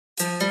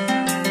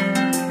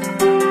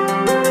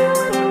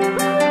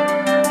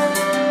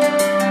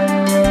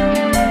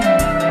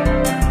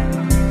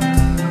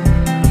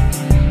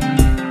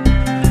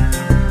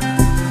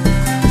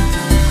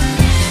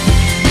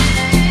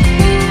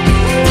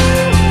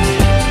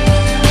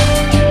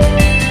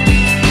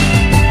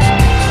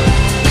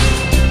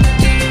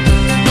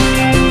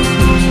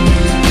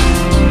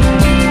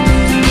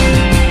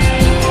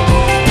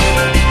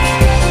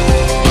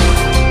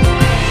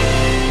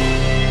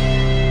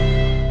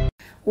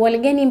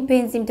Waligani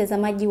mpenzi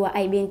mtazamaji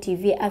wa IBN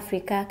TV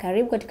Africa,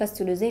 karibu katika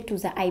studio zetu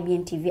za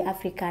IBN TV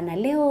Africa, na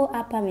leo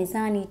hapa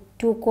mezani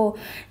tuko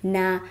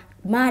na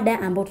mada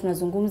ambayo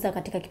tunazungumza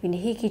katika kipindi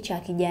hiki cha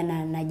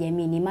Kijana na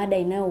Jamii. Ni mada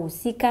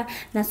inayohusika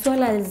na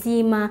swala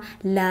zima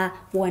la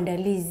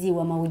uandalizi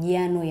wa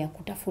mahojiano ya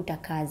kutafuta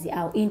kazi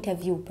au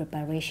interview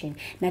preparation.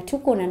 Na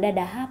tuko na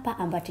dada hapa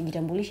ambaye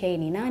tujitambulisha yeye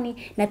ni nani,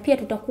 na pia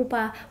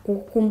tutakupa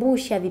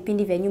kukumbusha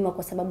vipindi vya nyuma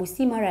kwa sababu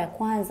si mara ya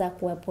kwanza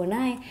kuwepo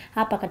naye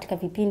hapa katika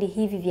vipindi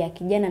hivi vya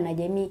Kijana na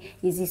Jamii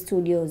hizi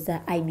studio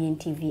za IBN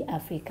TV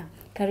Africa.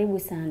 Karibu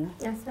sana.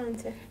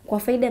 Asante. Kwa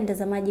faida ya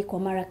mtazamaji, kwa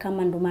mara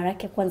kama ndo mara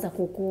yake kwanza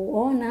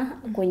kukuona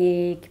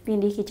kwenye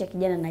kipindi hiki cha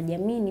Kijana na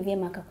Jamii, ni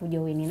vyema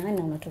akakujua wewe ni nani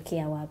na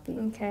unatokea wapi?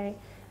 Okay.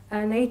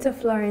 Naitwa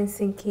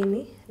Florence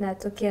Nkini,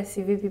 natokea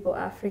CV People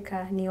Africa,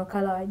 ni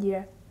wakala wa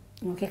ajira.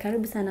 Okay,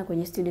 karibu sana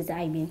kwenye studio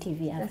za IBN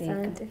TV Africa.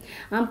 Asante.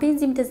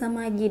 Mpenzi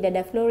mtazamaji,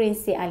 dada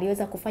Florence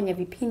aliweza kufanya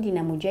vipindi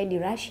na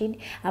Mujahid Rashid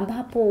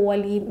ambapo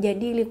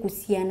walijadili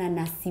kuhusiana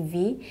na CV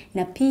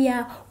na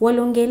pia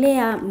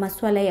waliongelea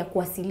masuala ya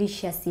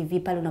kuwasilisha CV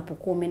pale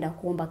unapokuwa umeenda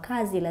kuomba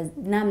kazi,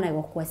 namna ya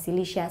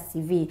kuwasilisha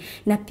CV,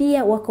 na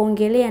pia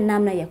wakaongelea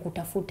namna ya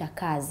kutafuta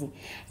kazi.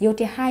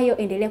 Yote hayo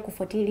endelea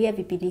kufuatilia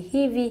vipindi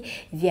hivi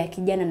vya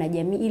Kijana na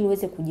Jamii ili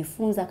uweze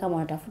kujifunza kama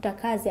unatafuta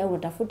kazi au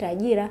unatafuta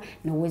ajira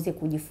na uweze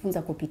kujifunza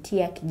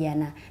kupitia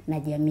Kijana na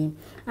Jamii.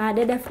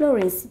 Dada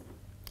Florence,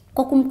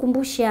 kwa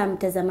kumkumbusha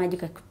mtazamaji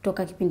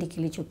kutoka kipindi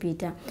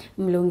kilichopita,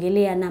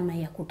 mliongelea namna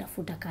ya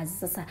kutafuta kazi.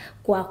 Sasa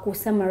kwa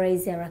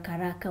kusummarize haraka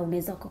haraka,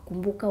 unaweza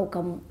kukumbuka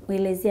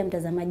ukamuelezea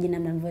mtazamaji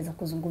namna mliweza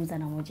kuzungumza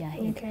na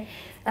Mujahid?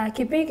 Okay.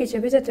 Kipindi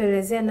kilichopita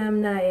tuelezea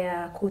namna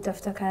ya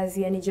kutafuta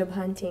kazi, yani job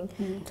hunting.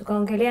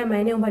 Tukaongelea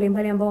maeneo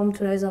mbalimbali ambayo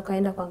mtu anaweza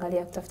kaenda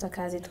kuangalia kutafuta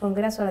kazi.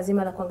 Tukaongelea swala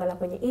zima la kuangalia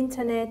kwenye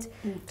internet,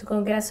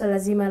 tukaongelea swala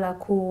zima la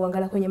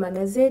kuangalia kwenye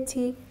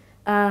magazeti.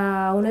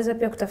 Unaweza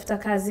pia kutafuta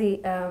kazi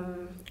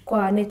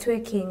kwa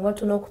networking,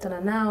 watu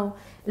unaokutana nao.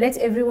 Let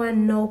everyone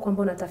know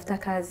kwamba unatafuta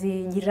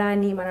kazi,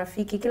 jirani,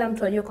 marafiki, kila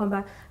mtu ajue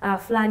kwamba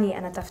fulani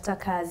anatafuta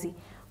kazi.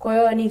 Kwa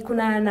hiyo ni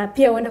na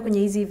pia uenda kwenye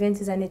hizi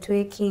events za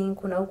networking,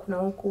 kuna huku na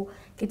huku.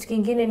 Kitu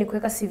kingine ni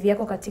kuweka CV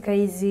yako katika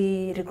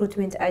hizi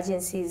recruitment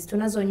agencies.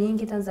 Tunazo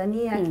nyingi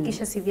Tanzania,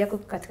 hakikisha CV yako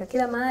katika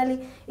kila mahali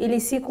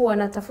ili siku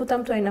wanatafuta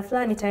mtu aina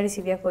fulani tayari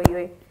CV yako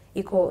iwe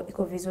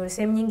iko vizuri.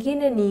 Sehemu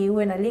nyingine ni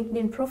uwe na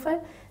LinkedIn profile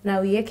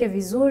na uiweke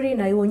vizuri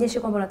na uonyeshe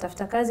kwamba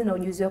unatafuta kazi na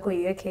ujuzi wako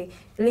iweke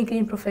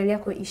LinkedIn profile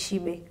yako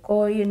ishibe.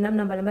 Kwa hiyo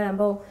namna mbalimbali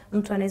ambao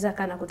mtu anaweza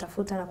kana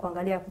kutafuta na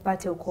kuangalia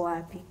kupate uko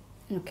wapi.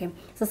 Okay.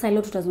 Sasa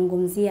leo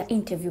tutazungumzia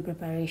interview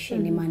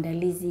preparation, ni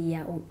maandalizi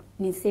ya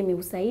niseme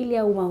usaili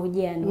au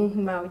mahojiano.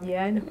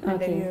 Mahojiano.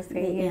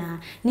 Okay. Yeah.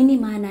 Nini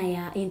maana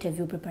ya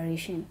interview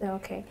preparation?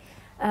 Okay.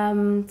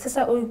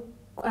 Sasa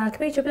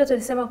kipindi kilichopita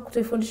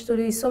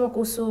tulisoma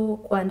kuhusu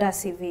kuandaa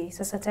CV.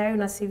 Sasa tayari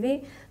una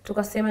CV,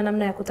 tukasema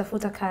namna ya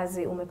kutafuta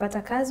kazi.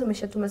 Umepata kazi,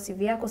 umeshatuma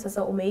CV yako,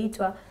 sasa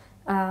umeitwa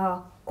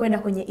kwenda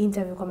kwenye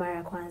interview kwa mara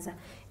ya kwanza.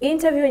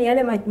 Interview ni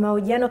yale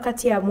mahojiano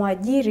kati ya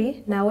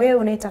mwajiri na wewe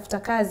unayetafuta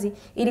kazi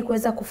ili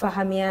kuweza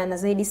kufahamiana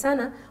zaidi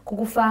sana,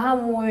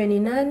 kukufahamu wewe ni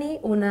nani,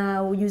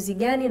 una ujuzi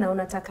gani na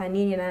unataka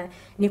nini na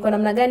ni kwa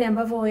namna gani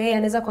ambavyo yeye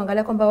anaweza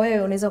kuangalia kwamba wewe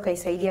unaweza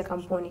ukaisaidia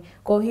kampuni.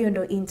 Kwa hiyo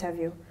ndio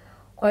interview.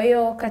 Kwa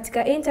hiyo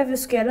katika interview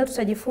siku ya leo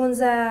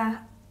tutajifunza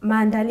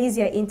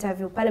maandalizi ya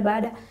interview.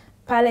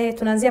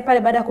 Tunaanzia pale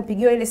baada ya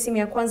kupigiwa ile simu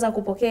ya kwanza,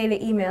 kupokea ile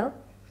email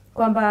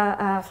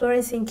kwamba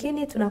Florence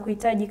Nkini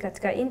tunakuhitaji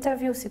katika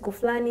interview siku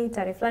fulani,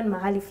 tarehe fulani,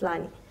 mahali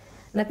fulani.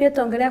 Na pia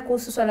tutaongelea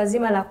kuhusu swala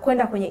zima la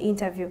kwenda kwenye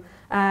interview.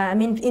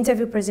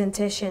 Interview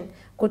presentation.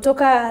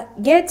 Kutoka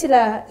gate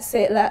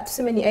la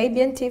tuseme ni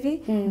IBN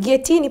TV,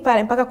 gate ni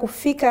pale mpaka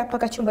kufika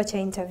mpaka chumba cha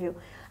interview.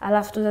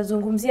 Alafu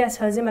tutazungumzia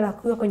swala zima la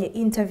kuwa kwenye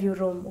interview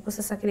room. Huko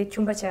sasa kile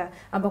chumba cha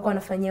ambako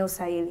wanafanyia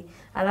usaili.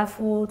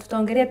 Alafu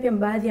tutaongelea pia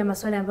baadhi ya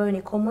maswali ambayo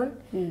ni common,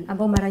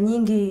 ambayo mara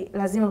nyingi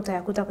lazima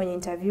utayakuta kwenye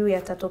interview,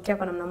 yatatokea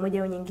kwa namna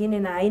moja au nyingine,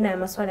 na aina ya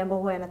maswali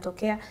ambayo huwa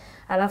yanatokea.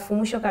 Alafu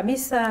mwisho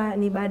kabisa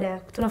ni baada ya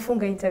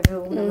tunafunga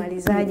interview,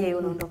 unamalizaje,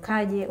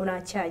 unaondokaje,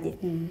 unaachaje.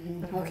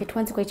 Okay,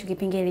 tuanze kwa hicho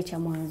kipengele cha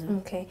mwanzo.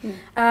 Okay.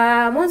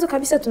 Mwanzo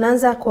kabisa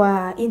tunaanza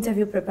kwa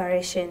interview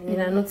preparation.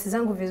 Nina notes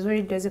zangu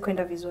vizuri tuweze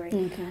kwenda vizuri.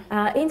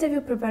 Okay.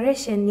 Interview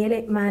preparation ni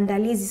ile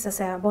maandalizi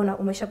sasa ambao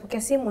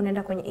umeshapokea simu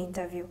unaenda kwenye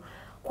interview.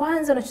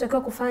 Kwanza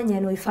unachotakiwa kufanya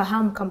ni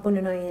uifahamu kampuni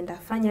unayoenda.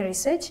 Fanya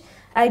research,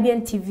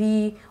 IBN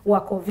TV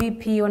wako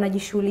vipi,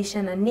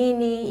 wanajishughulisha na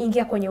nini,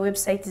 ingia kwenye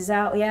website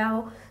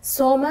yao,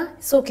 soma.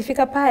 So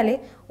ukifika pale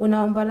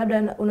unaomba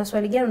labda una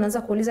swali gani,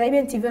 unaanza kuuliza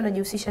IBN TV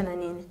wanajihusisha na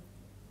nini.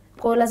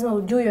 Kwa hiyo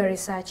lazima do your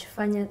research,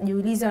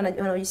 jiulize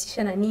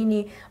wanajihusisha na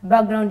nini,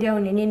 background yao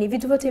ni nini,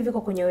 vitu vyote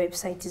viko kwenye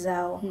website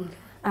zao.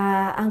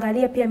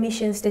 Angalia pia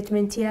mission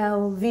statement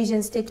yao,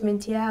 vision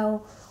statement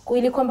yao,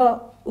 ili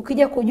kwamba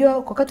ukija kujua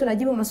wakati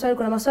unajibu maswali,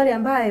 kuna maswali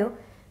ambayo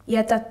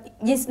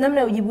jinsi namna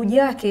ya ujibuji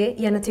wake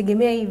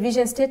yanategemea hii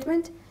vision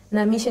statement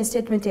na mission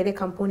statement ya ile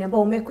kampuni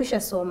ambayo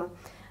umekwisha soma.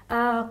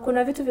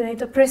 Kuna vitu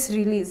vinaitwa press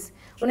release.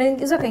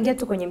 Unaweza kaingia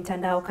tu kwenye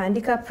mtandao,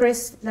 kaandika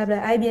press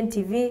labda IBN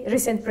TV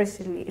recent press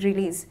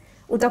release.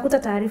 Utakuta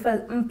taarifa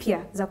mpya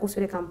za kuhusu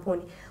ile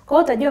kampuni. Kwa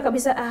hiyo utajua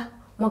kabisa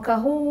mwaka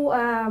huu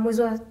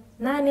mwezi wa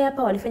 8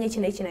 hapa walifanya hichi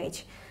na hichi na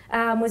hichi.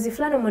 Mwezi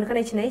fulani umeonekana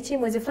hichi na hichi,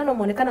 mwezi fulani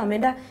umeonekana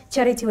wameenda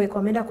charity work,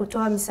 wameenda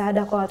kutoa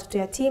msaada kwa watoto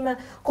yatima.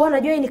 Kwa hiyo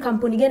unajua hii ni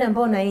kampuni gani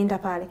ambayo unaenda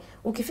pale.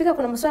 Ukifika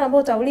kuna maswali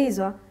ambayo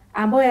utaulizwa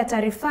ambayo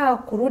yatarifaa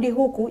kurudi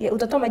huku,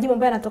 utatoa majibu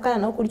ambayo yanatokana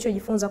na huku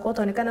ulichojifunza, kwa hiyo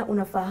utaonekana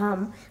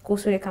unafahamu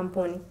kuhusu ile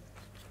kampuni.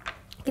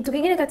 Kitu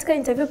kingine katika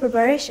interview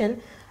preparation,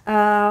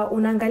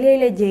 unaangalia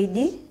ile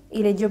JD,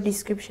 ile job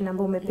description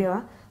ambayo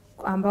umepewa,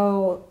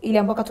 ambao ile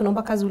ambayo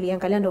tunaomba kazi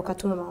uliangalia ndio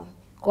ukatuma maombi.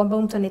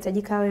 Kwamba mtu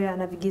anahitajika awe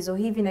ana vigezo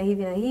hivi na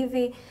hivi na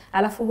hivi,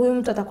 alafu huyu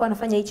mtu atakuwa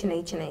anafanya hichi na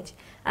hichi na hichi.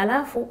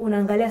 Alafu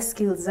unaangalia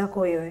skills zako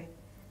wewe.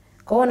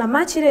 Kwa hiyo na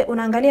match ile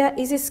unaangalia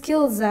hizi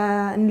skills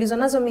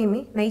nilizonazo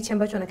mimi na hichi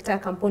ambacho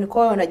anakitaka kampuni.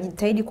 Kwa hiyo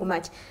unajitahidi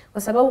kumatch.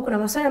 Kwa sababu kuna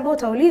maswali ambayo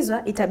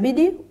utaulizwa,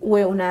 itabidi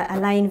uwe una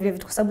align vile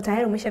vitu kwa sababu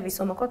tayari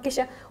umeshavisoma. Kwa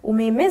kisha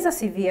umeimeza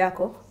CV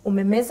yako,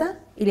 umemeza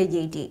ile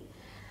JD.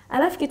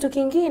 Alafu kitu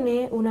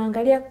kingine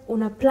unaangalia,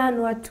 una plan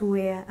what to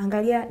wear.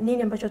 Angalia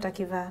nini ambacho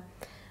utakivaa.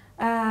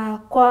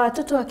 Kwa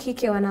watoto wa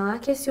kike,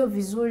 wanawake, sio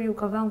vizuri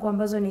ukavaa nguo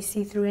ambazo ni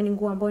see through, yani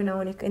nguo ambayo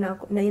inaonekana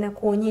na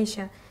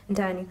inakuonyesha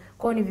ndani.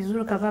 Kwa hiyo ni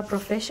vizuri ukavaa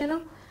professional.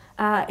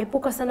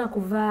 Epuka sana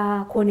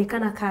kuvaa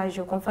kuonekana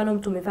casual. Kwa mfano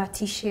mtu umevaa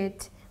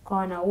t-shirt kwa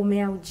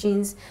wanaume au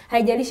jeans.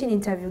 Haijalishi ni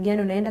interview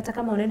gani unaenda, hata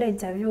kama unaenda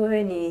interview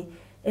wewe ni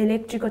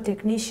electrical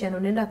technician,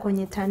 unaenda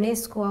kwenye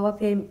TANESCO au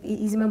wapi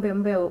hizi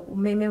mambo ya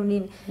umeme au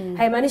nini.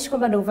 Haimaanishi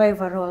kwamba ndio uvae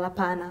overall,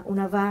 hapana.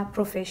 Unavaa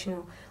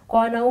professional. Kwa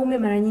wanaume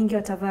mara nyingi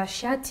watavaa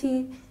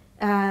shati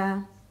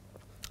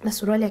na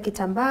suruali ya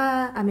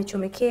kitambaa,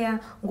 amechomekea,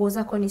 nguo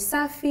zako ni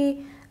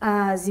safi,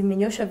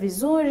 zimenyoshwa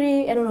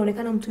vizuri, yani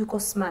unaonekana mtu yuko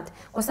smart.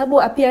 Kwa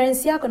sababu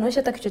appearance yako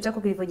inaonyesha hata kichwa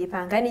chako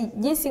kilivyojipanga. Yani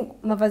jinsi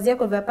mavazi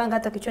yako yamepanga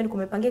hata kichwani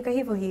kumepangika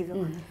hivyo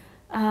hivyo.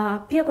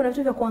 Pia kuna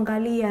vitu vya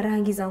kuangalia,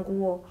 rangi za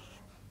nguo.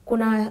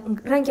 Kuna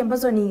rangi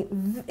ambazo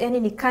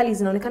ni kali,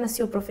 zinaonekana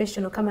sio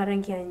professional, kama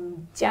rangi ya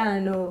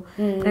njano,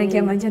 rangi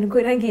ya manjano,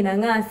 kwa rangi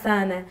inang'aa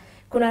sana.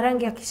 Kuna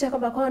rangi hakikisha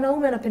kwamba kwa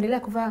wanaume wanapendelea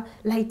kuvaa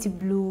light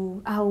blue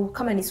au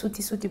kama ni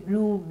suti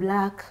blue,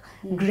 black,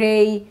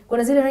 gray.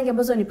 Kuna zile rangi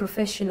ambazo ni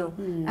professional.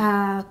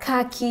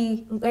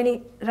 Khaki,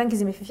 yani rangi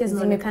zimefifia,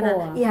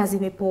 zinaonekana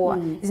zimepoa.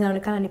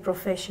 Zinaonekana ni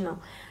professional.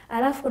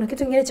 Alafu kuna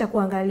kitu kingine cha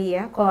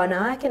kuangalia kwa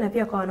wanawake na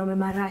pia kwa wanaume,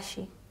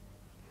 marashi.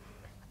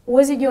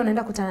 Uwezi jua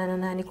unaenda kutana na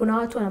nani. Kuna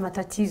watu wana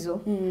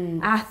matatizo,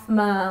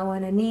 asthma,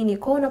 wana nini.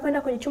 Kwa hiyo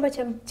unapoenda kwenye chumba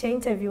cha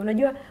interview,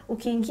 unajua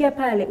ukiingia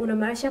pale una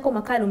marashi yako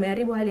makali,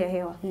 umeharibu hali ya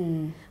hewa.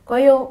 Kwa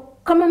hiyo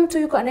kama mtu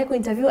yuko anayeko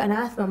interview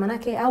ana asthma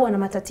manake au ana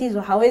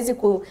matatizo, hawezi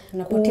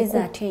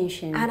kupoteza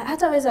attention.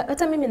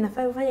 Hata mimi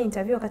ninafanya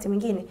interview wakati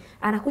mwingine,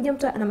 anakuja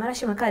mtu ana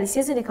marashi makali,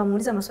 siwezi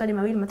nikamuuliza maswali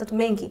mawili matatu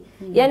mengi.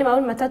 Yaani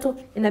mawili matatu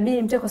inabidi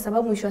nimtoe kwa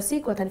sababu mwisho wa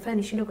siku atanifanya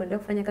nishindwe kuendelea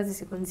kufanya kazi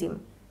siku nzima.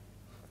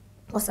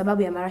 Kwa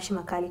sababu ya marashi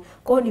makali.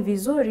 Kwa hiyo ni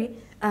vizuri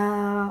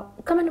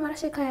kama ni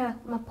marashi kaya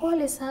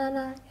mapole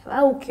sana,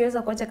 au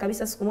ukiweza kuacha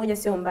kabisa siku moja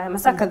sio mbaya,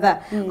 masaa kadhaa.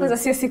 Kwanza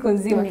sio siku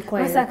nzima,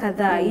 masaa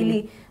kadhaa,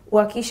 ili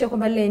uhakikishe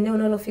kwamba ile eneo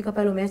unalofika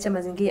pale umeacha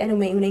mazingira, yani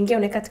unaingia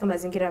unaeka katika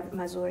mazingira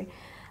mazuri.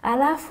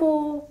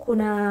 Alafu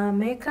kuna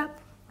makeup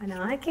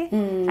wanawake,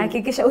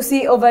 hakikisha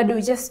usi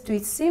overdo, just do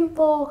it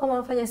simple. Kama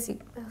unafanya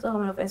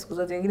siku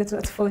zote wengine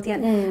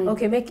tunatofautiana.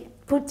 Okay,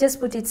 just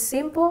put it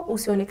simple,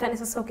 usionekane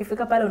sasa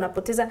ukifika pale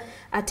unapoteza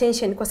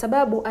attention, kwa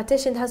sababu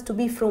attention has to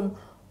be from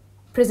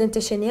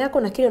presentation yako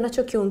na kile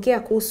unachokiongea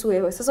kuhusu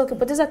wewe. Sasa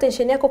ukipoteza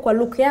attention yako kwa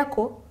look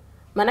yako,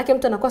 maana yake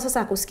mtu anakuwa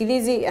sasa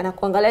akusikilizi,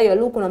 anakuangalia hiyo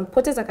look,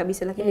 unampoteza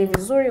kabisa. Lakini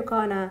vizuri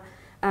ukawa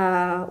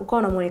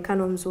na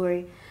muonekano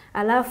mzuri.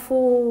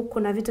 Alafu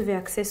kuna vitu vya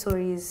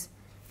accessories.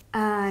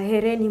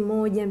 Hereni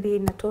 1, 2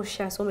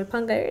 inatosha. So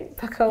umepanga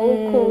paka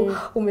huko,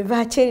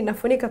 umevaa cheni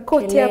inafunika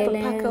koti hapa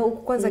paka huko,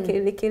 kwanza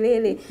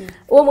kelele.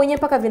 Wewe mwenyewe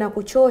paka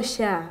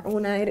vinakuchosha.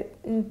 Una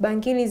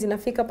bangili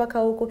zinafika paka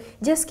huko.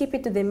 Just keep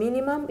it to the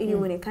minimum ili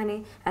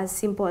uonekane as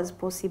simple as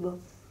possible.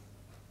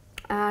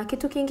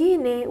 Kitu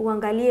kingine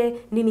uangalie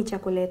nini cha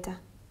kuleta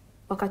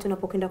wakati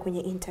unapokwenda kwenye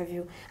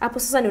interview. Hapo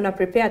sasa ni una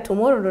prepare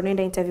tomorrow ndio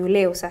unaenda interview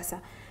leo sasa.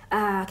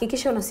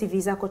 Hakikisha una CV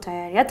zako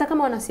tayari. Hata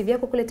kama una CV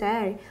yako kule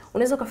tayari,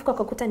 unaweza ukafika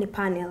ukakuta ni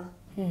panel.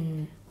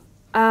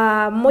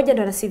 Mmoja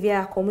ndo ana CV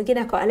yako,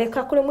 mwingine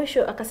alika kule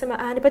mwisho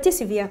akasema nipatie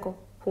CV yako.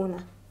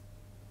 Huna.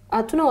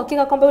 Hatuna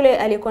uhakika kwamba yule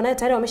aliyekuwa naye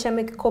tayari wamesha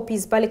make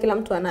copies pale, kila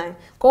mtu anayo.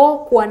 Kwa hiyo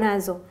kuwa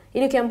nazo.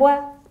 Ili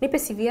ukiambiwa nipe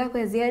CV yako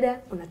ya ziada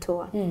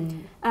unatoa.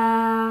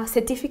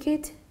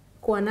 Certificate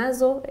kuwa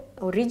nazo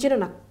original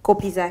na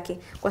copy zake.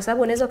 Kwa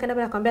sababu unaweza ukaenda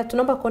pale akwambia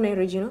tunaomba kuona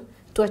original,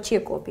 tuachie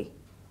copy.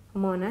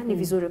 Umeona ni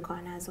vizuri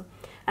kwa nazo.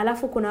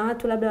 Alafu kuna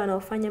watu labda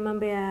wanaofanya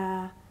mambo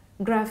ya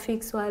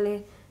graphics,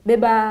 wale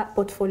beba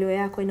portfolio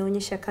yako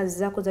inaonyesha kazi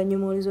zako za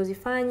nyuma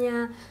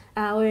ulizozifanya.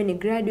 Wewe ni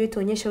graduate,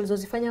 onyesha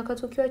ulizozifanya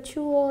wakati ukiwa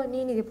chuo,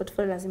 nini ile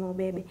portfolio lazima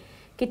ubebe.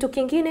 Kitu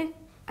kingine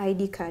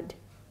ID card.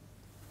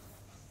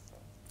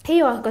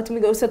 Hiyo wakati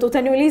mwingine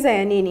utaniuliza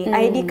ya nini?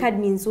 ID card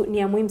ni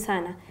ya muhimu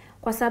sana.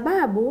 Kwa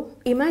sababu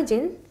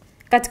imagine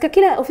katika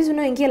kila ofisi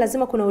unayoingia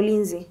lazima kuna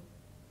ulinzi.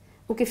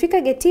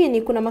 Ukifika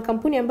getini kuna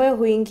makampuni ambayo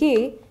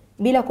huingii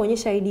bila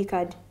kuonyesha ID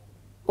card.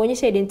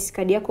 Onyesha identity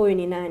card yako wewe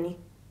ni nani.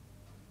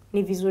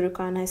 Ni vizuri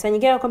kwa naye. Sasa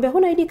nyingine anakuambia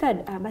huna ID card,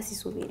 basi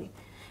subiri.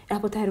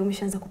 Hapo tayari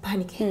umeshaanza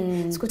kupanic.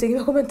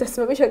 Sikutegemea kwamba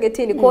nitasimamishwa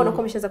getini. Kwa hiyo unakuwa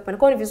umeshaanza kupanic.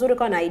 Kwa hiyo ni vizuri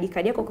kwa na ID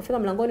card yako ukifika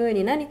mlangoni wewe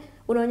ni nani,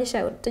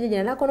 unaonyesha utaje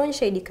jina lako,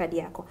 unaonyesha ID card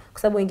yako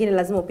kwa sababu wengine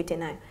lazima upite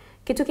nayo.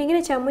 Kitu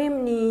kingine cha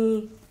muhimu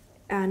ni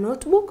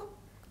notebook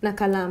na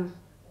kalamu.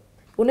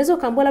 Unaweza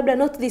ukaambiwa labda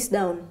note this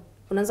down.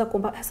 Unaanza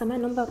kuomba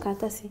samahani naomba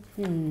karatasi.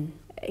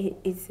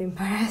 It's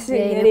embarrassing.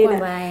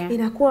 Yeah,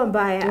 inakuwa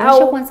mbaya.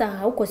 Au kwanza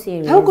hauko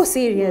serious. Hauko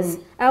serious.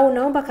 Au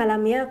naomba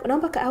kalamu yako,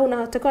 au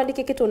unatakiwa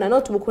andike kitu una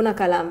notebook una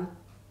kalamu.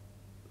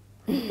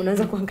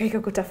 Unaanza kuhangaika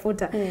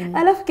kutafuta.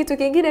 Alafu kitu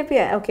kingine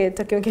pia, okay,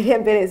 tutakiongelea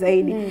mbele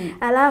zaidi.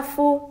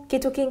 Alafu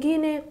kitu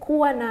kingine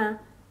kuwa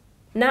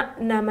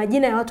na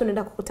majina ya watu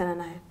unaenda kukutana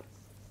nayo.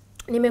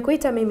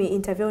 Nimekuita mimi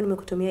interview,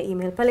 nimekutumia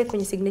email. Pale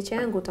kwenye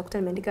signature yangu utakuta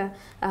nimeandika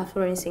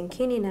Florence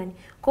Nkini nani.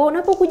 Kwa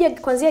unapokuja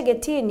kuanzia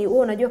getini, wewe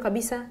unajua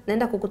kabisa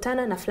naenda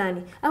kukutana na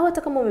fulani. Au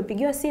hata kama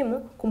umepigiwa simu,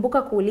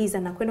 kumbuka kuuliza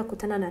na kwenda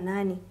kukutana na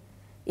nani.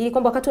 Ili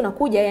kwamba wakati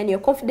unakuja, yani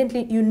you're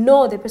confidently you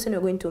know the person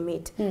you're going to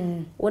meet.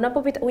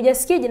 Unapopita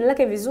hujasikia jina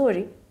lake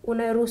vizuri,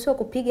 unaruhusiwa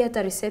kupiga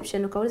hata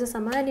reception ukauliza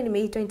samahani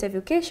nimeitwa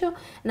interview kesho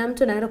na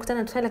mtu anaenda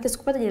kukutana na fulani lakini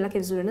sikupata jina lake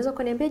vizuri. Unaweza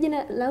kuniambia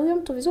jina la huyo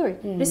mtu vizuri?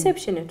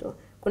 Reception tu.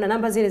 Kuna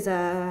namba zile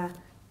za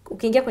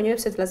ukiingia kwenye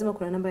website lazima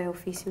kuna namba ya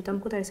ofisi.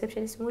 Utamkuta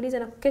receptionist, muulize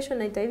na kesho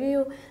na interview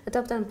nataka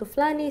kukutana na mtu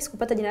fulani,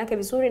 sikupata jina lake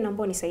vizuri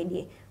naomba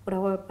unisaidie.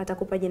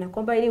 Atakupa jina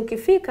kwamba ili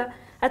ukifika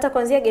hata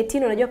kuanzia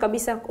getini unajua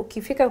kabisa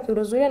ukifika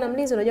ukiruhusiwa na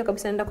mlinzi unajua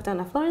kabisa naenda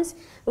kukutana na Florence.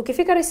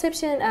 Ukifika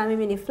reception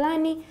mimi ni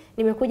fulani,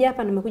 nimekuja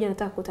hapa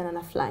nataka kukutana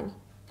na fulani.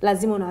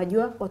 Lazima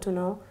unawajua watu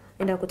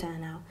unaoenda kukutana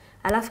nao.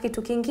 Alafu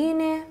kitu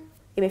kingine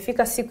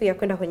imefika siku ya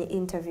kwenda kwenye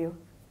interview.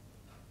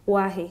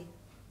 Wahi.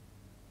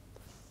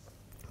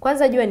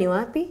 Kwanza jua ni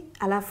wapi,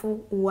 alafu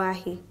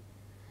uwahi.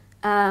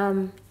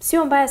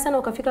 Sio mbaya sana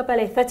ukafika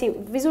pale 30,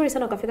 vizuri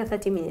sana ukafika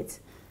 30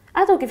 minutes.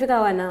 Hata ukifika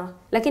 1 hour,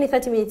 lakini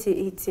 30 minutes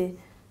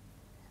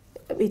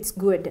it's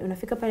good.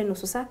 Unafika pale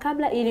nusu saa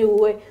kabla ili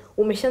uwe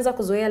umeshaanza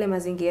kuzoea yale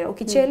mazingira.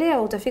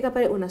 Ukichelewa utafika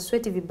pale una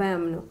sweat vibaya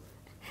mno.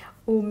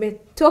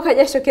 Umetoka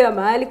jasho kila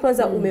mahali,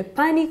 kwanza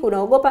umepanic,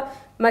 unaogopa,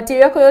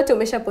 material yako yote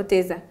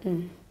umeshapoteza.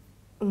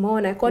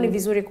 Umeona, kwa ni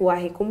vizuri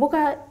kuwahi.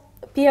 Kumbuka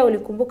pia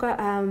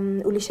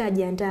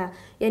ulishajiandaa,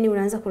 yani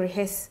unaanza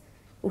kurehearse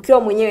ukiwa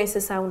mwenyewe.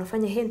 Sasa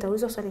unafanya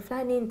nitaulizwa swali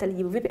fulani,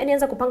 nitalijibu vipi, yani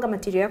anza kupanga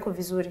material yako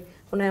vizuri,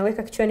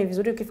 unaweka kichwani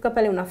vizuri, ukifika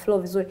pale una flow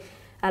vizuri.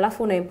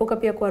 Alafu unaepuka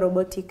pia kuwa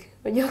robotic.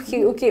 Unajua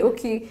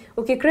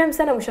ukicram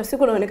sana mwisho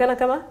siku unaonekana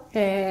kama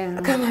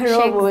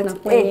robot.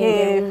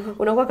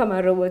 Unakuwa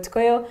kama robot.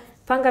 Kwa hiyo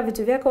panga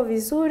vitu vyako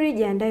vizuri,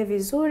 jiandae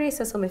vizuri.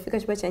 Sasa umefika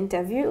chumba cha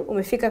interview,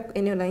 umefika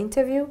eneo la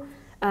interview,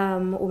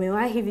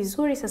 umewahi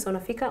vizuri, sasa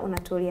unafika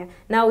unatulia.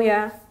 Now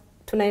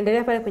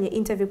tunaendelea pale kwenye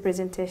interview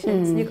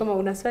presentation. Sijui kama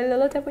una swali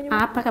lolote hapo nyuma?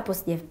 Hapa hapo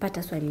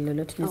sijapata swali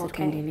lolote, tunaweza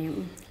kuendelea.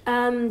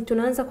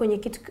 Tunaanza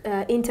kwenye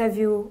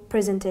interview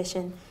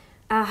presentation.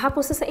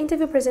 Hapo sasa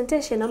interview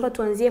presentation naomba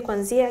tuanzie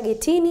kuanzia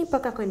getini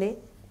mpaka kwenye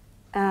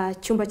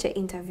chumba cha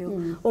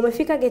interview.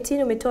 Umefika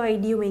getini, umetoa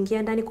ID,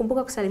 umeingia ndani,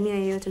 kumbuka kusalimia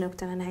yeyote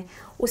unayokutana naye.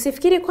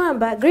 Usifikiri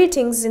kwamba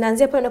greetings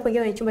zinaanzia pale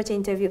unapoingia kwenye chumba cha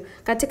interview.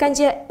 Katika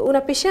njia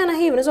unapishana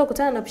hivi, unaweza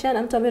kukutana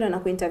na mtu ambaye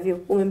anakuinterview.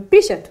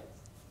 Umempisha tu.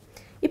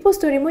 Ipo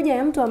story moja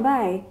ya mtu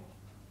ambaye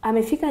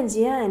amefika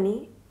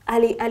njiani,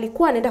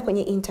 alikuwa anaenda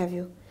kwenye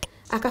interview.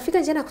 Akafika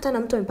njiani akakutana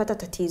na mtu amepata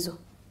tatizo.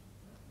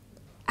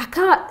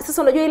 Akawa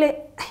sasa unajua ile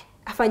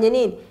afanye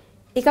nini?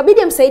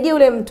 Ikabidi amsaidie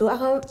yule mtu,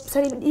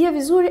 akamsaidia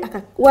vizuri,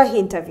 akawahi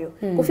interview.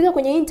 Kufika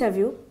kwenye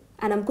interview,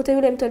 anamkuta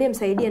yule mtu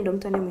aliyemsaidia ndio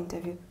mtu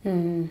anayemwinterview.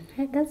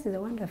 That's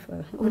wonderful.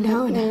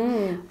 Unaona?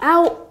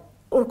 Au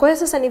kwa hiyo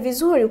sasa ni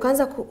vizuri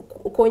ukaanza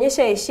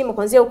kuonyesha heshima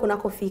kuanzia huko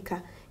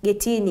unakofika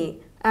getini.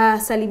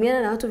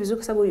 Salimiana na watu vizuri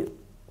kwa sababu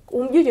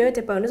umjui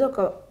yote pale,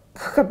 unaweza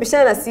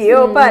ukapishana na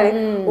CEO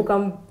pale,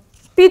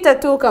 ukampita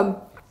tu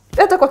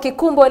hata kwa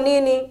kikumbo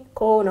nini,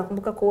 kwa hiyo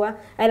unakumbuka kuwa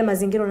yale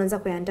mazingira unaanza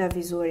kuyaandaa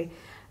vizuri.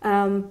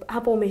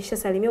 Hapo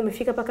umeshasalimia,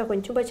 umefika paka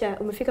kwenye chumba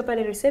umefika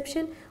pale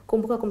reception,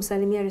 kumbuka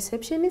kumsalimia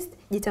receptionist,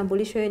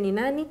 jitambulisho wewe ni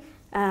nani,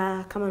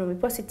 kama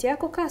umepewa seat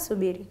yako kaa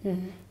subiri.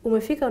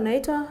 Umefika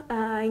unaitwa,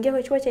 ingia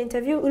kwenye chumba cha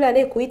interview, yule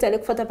anayekuita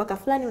aliyekufuata paka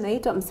fulani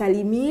unaitwa,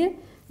 msalimie,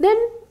 then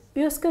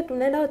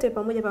tunaenda wote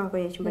pamoja paka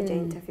kwenye chumba cha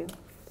interview.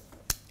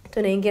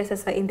 Tunaingia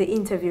sasa in the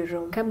interview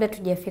room. Kabla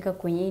tujafika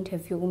kwenye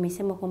interview,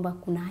 umesema kwamba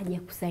kuna haja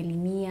ya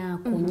kusalimia,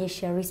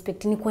 kuonyesha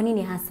respect. Ni kwa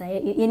nini hasa?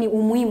 Yaani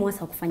umuhimu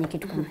hasa kufanya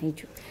kitu kama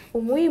hicho?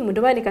 Umuhimu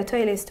ndio maana nikatoa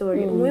ile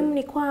story. Umuhimu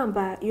ni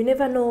kwamba you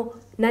never know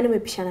nani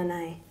umepishana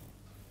naye.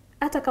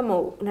 Hata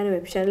kama nani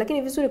umepishana,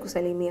 lakini vizuri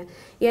kusalimia.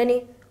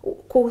 Yaani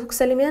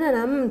kusalimiana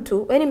na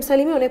mtu, yani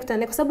msalimie unayekutana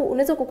naye kwa sababu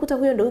unaweza kukuta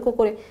huyo ndio yuko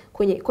kule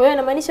kwenye. Kwa hiyo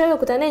inamaanisha wewe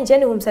ukutana naye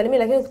njiani humsalimii,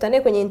 lakini ukutana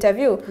naye kwenye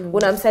interview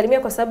unamsalimia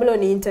kwa sababu leo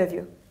ni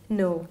interview.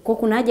 No. Kwa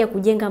kuna haja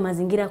kujenga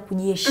mazingira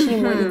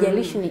kujiheshimu,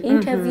 haijalishi ni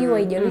interview,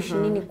 haijalishi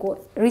nini, kwa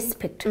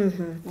respect.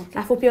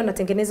 Alafu pia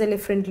unatengeneza ile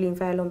friendly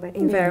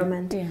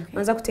environment.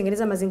 Unaanza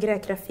kutengeneza mazingira ya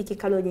kirafiki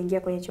kabla hujaingia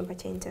kwenye chumba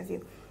cha interview.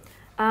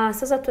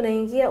 Sasa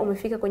tunaingia,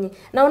 umefika kwenye,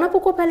 na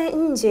unapokuwa pale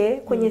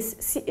nje kwenye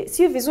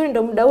sio vizuri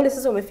ndo muda ule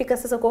sasa umefika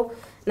sasa kwa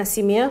na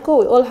simu yako,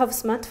 we all have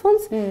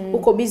smartphones,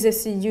 uko busy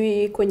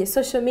sijui kwenye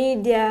social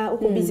media,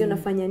 uko busy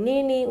unafanya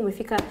nini,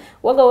 umefika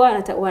waga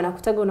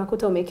wanakutaga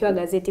unakuta umewekewa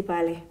gazeti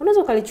pale.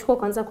 Unaweza ukalichukua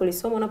kwanza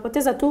kulisoma,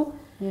 unapoteza tu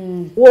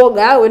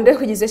woga, uendelee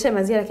kujizoesha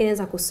mazingira, lakini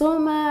anza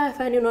kusoma,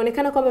 fani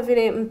unaonekana kama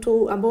vile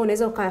mtu ambao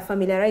unaweza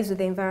ukafamiliarize with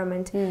the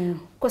environment.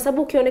 Kwa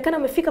sababu ukionekana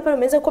umefika pale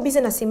umeanza kuwa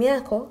busy na simu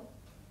yako,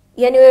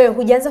 yani wewe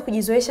hujaanza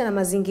kujizoesha na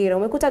mazingira.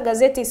 Umekuta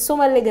gazeti,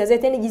 soma lile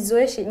gazeti, yani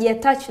jizoeshe,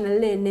 jiattach na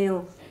lile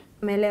eneo.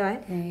 Umeelewa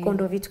Kwa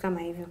ndo vitu kama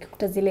hivyo.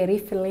 Kuta zile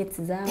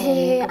reflets zao.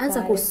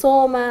 Anza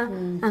kusoma,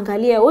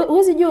 angalia.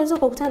 Uwezi jua unaweza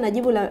kukutana na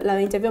jibu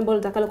la interview ambalo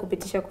utakalo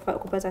kupitisha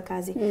kupata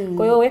kazi.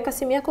 Kwa hiyo weka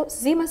simu yako,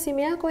 zima simu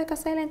yako, weka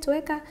silent,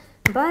 weka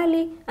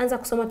mbali, anza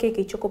kusoma kile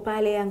kilichoko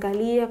pale,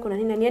 angalia kuna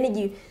nini,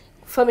 yani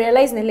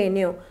familiarize na ile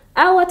eneo.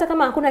 Au hata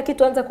kama hakuna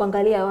kitu, anza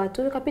kuangalia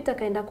watu. Huyu kapita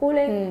kaenda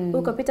kule,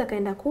 huyu kapita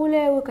kaenda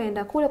kule, huyu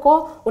kaenda kule. Kwa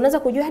hiyo unaanza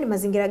kujua ni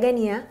mazingira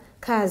gani ya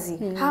kazi.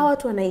 Hawa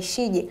watu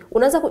wanaishije.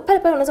 Unaanza pale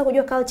unaanza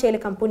kujua culture ile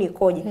kampuni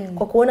ikoje.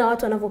 Kwa kuona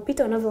watu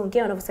wanavyopita,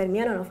 wanavyoongea,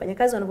 wanavyosalimiana, wanafanya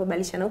kazi,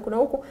 wanavyobadilishana huku na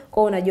huku.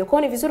 Kwa hiyo unajua. Kwa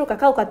hiyo ni vizuri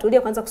ukakaa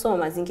ukatulia kwanza kusoma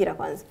mazingira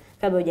kwanza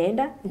kabla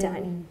hujaenda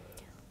ndani.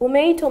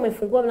 Umeitwa,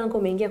 umefungua mlango,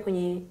 umeingia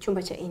kwenye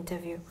chumba cha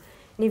interview.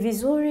 Ni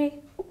vizuri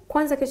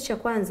kwanza, kitu cha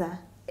kwanza,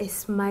 a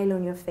smile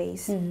on your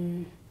face.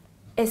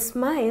 A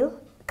smile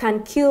can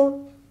kill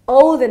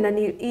all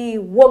the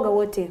woga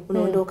wote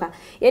unaondoka.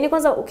 Yani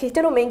kwanza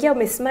ukitendo umeingia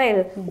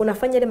umesmile,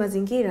 unafanya ile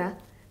mazingira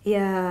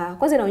ya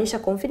kwanza inaonyesha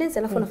confidence,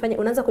 alafu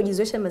unaanza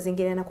kujizoesha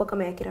mazingira yanakuwa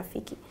kama ya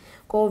kirafiki.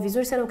 Kwa hiyo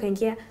vizuri sana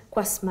ukaingia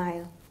kwa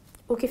smile.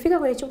 Ukifika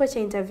kwenye chumba cha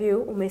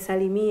interview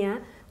umesalimia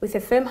with a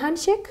firm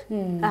handshake,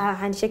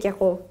 handshake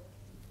yako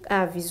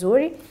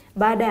vizuri.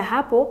 Baada ya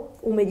hapo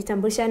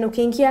umejitambulisha, na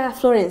ukiingia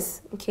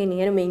Florence,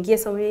 yani umeingia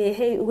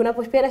hey,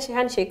 unapopeana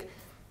handshake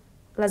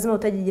lazima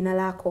utaje jina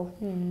lako.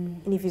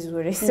 Ni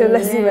vizuri. So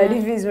lazima ni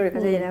vizuri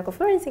kutaja jina lako.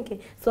 Florence,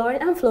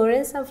 I'm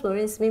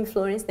Florence, mimi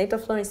Florence, naitwa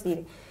Florence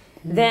ile.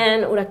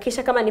 Then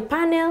unahakikisha kama ni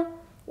panel,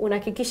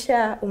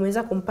 unahakikisha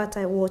umeweza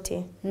kumpata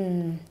wote.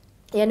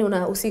 Yani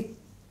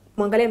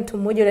usimwangalie mtu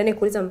mmoja yule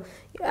kuuliza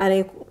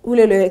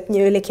ule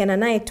unaelekeana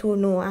naye tu,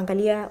 no,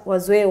 angalia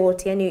wazoe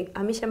wote. Yani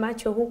amisha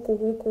macho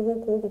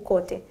huku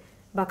kote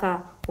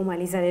mpaka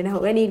umalizane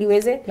nao, yani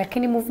iliweze,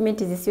 lakini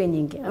movement zisiwe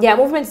nyingi.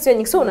 Movement zisiwe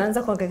nyingi. So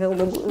unaanza kuangalia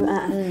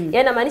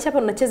yani maanisha hapa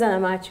unacheza na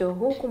macho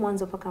huku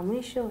mwanzo mpaka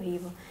mwisho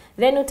hivyo.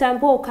 Then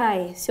utaambua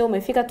ukae, sio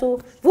umefika tu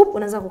vup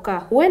unaanza kukaa.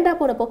 Huenda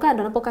hapo unapokaa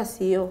ndo unapokaa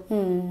CEO.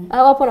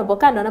 Au hapo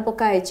unapokaa ndo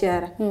unapokaa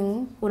HR.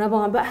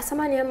 Unapomwambia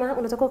samani ama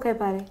unataka ukae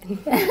pale.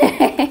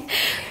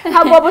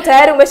 Hapo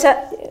tayari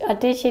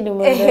attention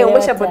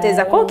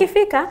umeshapoteza. Kwa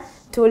ukifika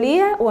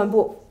tulia,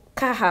 uambie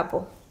kaa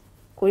hapo.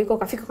 Kuliko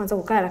ukafika kwanza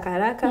kukaa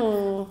haraka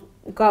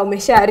ukawa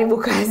umeshaharibu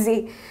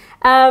kazi.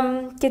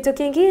 Kitu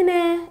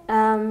kingine,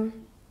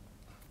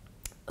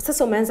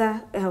 sasa umeanza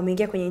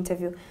umeingia kwenye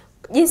interview.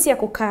 Jinsi ya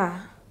kukaa.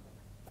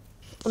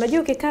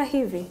 Unajua ukikaa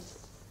hivi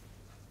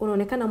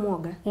unaonekana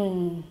mwoga.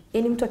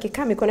 Yaani mtu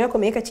akikaa mikono yako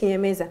umeweka chini ya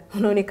meza,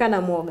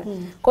 unaonekana mwoga.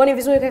 Kwa hiyo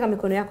ni vizuri kuweka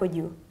mikono yako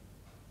juu.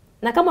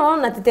 Na kama unaona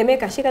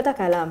unatetemeka, shika hata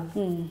kalamu.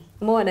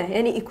 Umeona?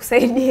 Yaani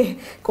ikusaidie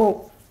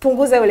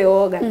punguza ule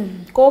uoga.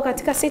 Kwa hiyo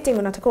katika sitting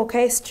unatakiwa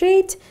ukae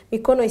straight,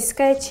 mikono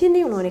isikae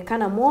chini,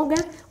 unaonekana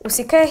mwoga.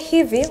 Usikae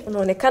hivi,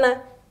 unaonekana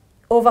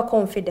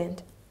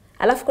overconfident.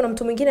 Alafu kuna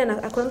mtu mwingine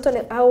kuna mtu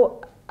au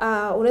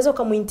unaweza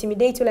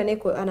kumuintimidate yule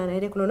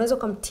anaelekea, unaweza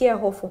kumtia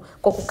hofu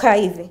kwa kukaa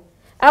hivi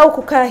au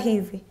kukaa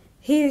hivi.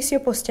 Hii sio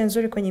posture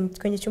nzuri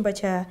kwenye chumba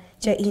cha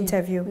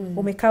interview.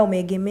 Umekaa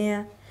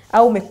umeegemea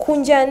au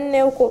umekunja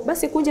nne huko,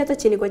 basi kunja hata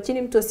chini kwa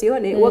chini mtu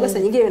asione. Uoga saa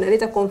nyingine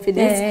inaleta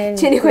confidence.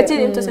 Chini kwa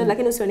chini mtu asione,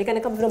 lakini usionekane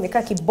kama vile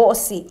umekaa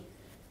kibosi.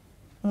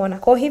 Umeona?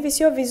 Kwa hivi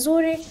sio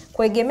vizuri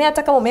kuegemea,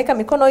 hata kama umeweka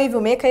mikono hivi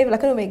umeweka hivi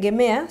lakini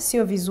umeegemea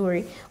sio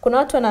vizuri. Kuna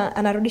watu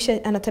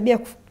ana tabia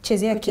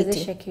kuchezea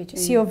kiti.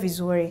 Sio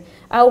vizuri.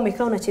 Au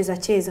umekaa unacheza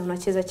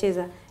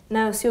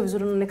nayo sio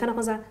vizuri. Unaonekana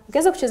kwanza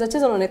ukianza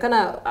kucheza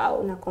unaonekana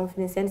una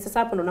confidence. Yani sasa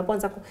hapo ndo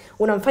unapoanza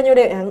unamfanya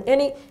yule,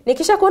 yani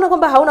nikisha kuona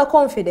kwamba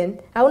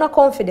hauna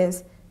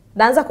confidence,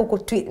 naanza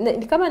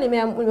kukutweet. Kama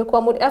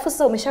nimekuwa alafu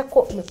sasa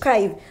umekaa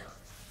hivi,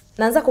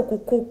 naanza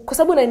kwa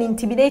sababu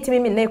unani-intimidate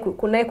mimi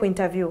naye kwa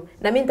interview,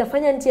 na mimi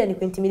nitafanya njia ni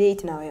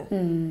ku-intimidate na wewe.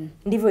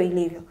 Ndivyo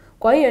ilivyo.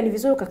 Kwa hiyo ni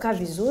vizuri ukakaa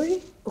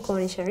vizuri,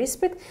 ukaonyesha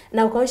respect,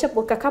 na ukaonyesha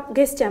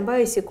gesture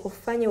ambayo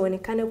isikufanye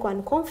uonekane uko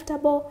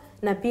uncomfortable,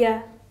 na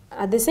pia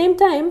at the same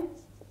time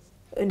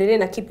endelee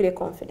na keep ile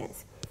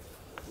confidence.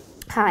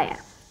 Haya.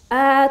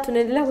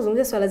 Tunaendelea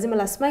kuzungumzia swala zima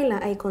la smile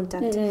na eye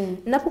contact.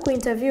 Unapo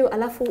interview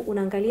alafu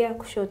unaangalia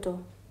kushoto.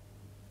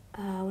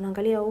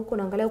 Unaangalia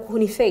huko,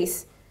 ni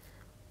face.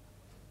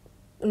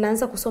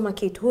 unaanza kusoma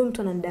kitu, huyu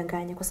mtu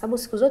ananidanganya, kwa sababu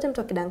siku zote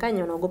mtu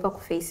akidanganya unaogopa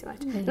kuface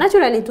macho.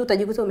 Naturally tu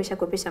utajikuta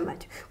umeshakwepesha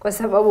macho kwa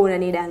sababu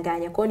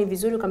unanidanganya. Kwa hiyo ni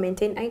vizuri ka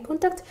maintain eye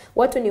contact.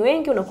 Watu ni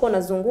wengi, unakuwa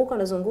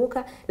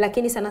unazunguka,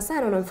 lakini sana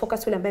sana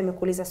unamfocus yule ambaye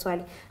amekuuliza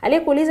swali.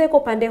 Aliyekuuliza yuko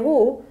pande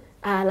huu,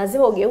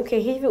 lazima ugeuke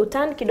hivi,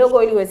 uturn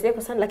kidogo ili uweze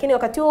kwa sana, lakini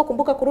wakati huo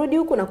kumbuka kurudi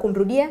huku na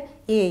kumrudia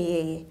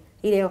yeye.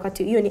 Ile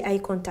wakati hiyo ni eye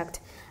contact.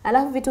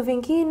 Alafu vitu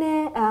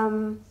vingine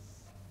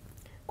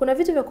kuna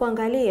vitu vya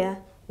kuangalia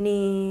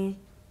ni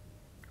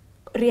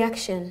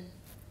reaction.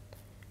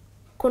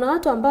 Kuna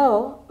watu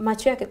ambao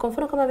macho yake, kwa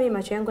mfano kama mimi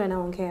macho yangu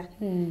yanaongea.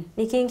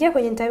 Nikiingia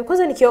kwenye interview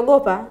kwanza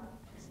nikiogopa,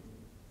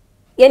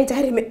 yani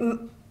tayari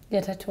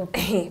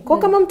yatatoka. Kwa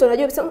kama mtu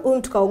anajua bisa huyu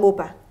mtu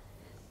kaogopa,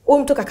 huyu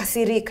mtu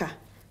kakasirika.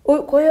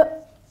 Kwa hiyo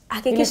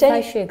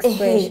hakikisha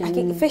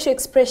facial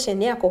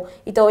expression yako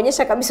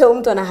itaonyesha kabisa huyu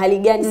mtu ana hali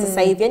gani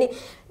sasa hivi. Yani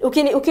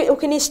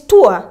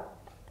ukinishtua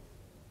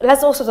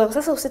lazima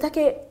sasa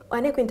usitake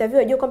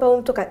anayekuinterview ajue kwamba huyu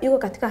mtu yuko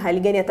katika hali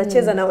gani,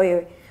 atacheza na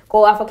wewe. Kwa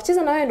hiyo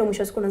akicheza na wewe ndio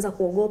mwisho siku unaanza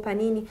kuogopa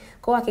nini.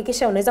 Kwa hiyo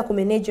hakikisha unaweza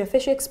kumanage your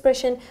facial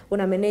expression,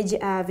 una manage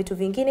vitu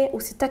vingine.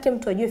 Usitake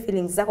mtu ajue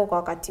feelings zako kwa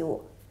wakati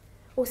huo.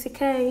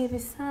 Usikae hivi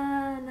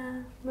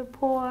sana,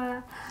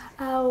 umepoa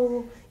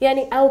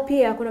au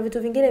pia kuna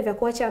vitu vingine vya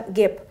kuacha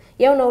gap.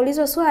 Ya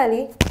unaulizwa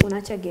swali,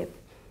 unaacha gap.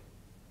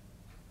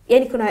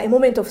 Yani kuna a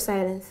moment of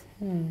silence.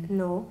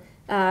 No.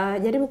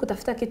 Jaribu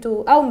kutafuta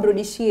kitu au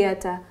mrudishie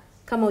hata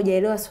kama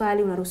hujaelewa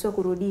swali unaruhusiwa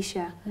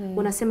kurudisha.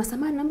 Unasema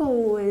samahani, naomba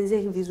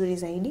uelezee vizuri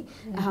zaidi.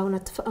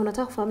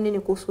 Unataka kufahamu nini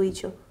kuhusu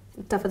hicho?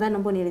 Tafadhali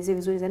naomba nielezee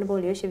vizuri zaidi, naomba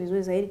ulieleweshe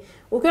vizuri zaidi.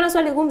 Ukiona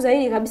swali gumu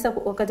zaidi kabisa,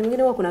 wakati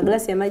mwingine huwa kuna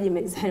glasi ya maji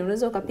mezani,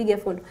 unaweza ukapiga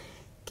fondo.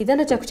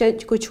 Kitendo cha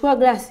kuchukua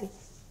glasi,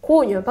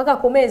 kunywa mpaka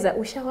kumeza,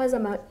 ushawaza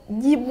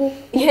majibu,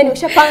 yani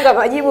ushapanga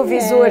majibu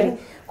vizuri.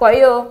 Kwa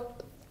hiyo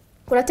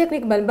kuna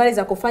technique mbalimbali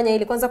za kufanya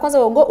ili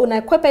kwanza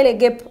unakwepa ile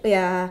gap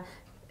ya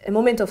a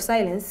moment of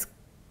silence,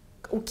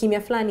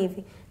 ukimya fulani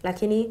hivi,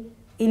 lakini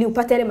ili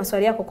upate yale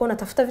maswali yako, kwa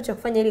unatafuta vitu vya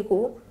kufanya ili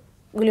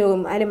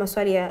yale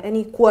maswali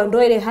yani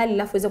kuondoa ile hali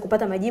alafu uweze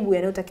kupata majibu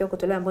yanayotakiwa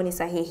kutolewa ambayo ni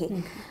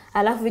sahihi.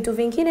 Alafu vitu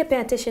vingine, pay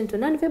attention to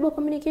non-verbal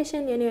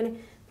communication, yani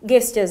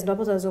gestures, ndio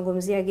hapo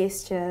tunazungumzia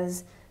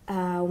gestures,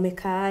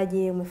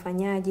 umekaaje,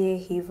 umefanyaje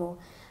hivyo.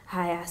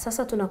 Haya,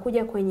 sasa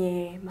tunakuja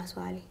kwenye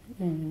maswali.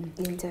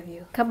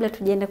 Interview. Kabla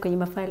tujaenda kwenye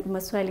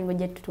maswali,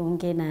 ngoja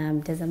tuongee na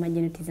mtazamaji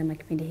anayetazama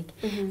kipindi hiki.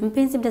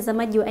 Mpenzi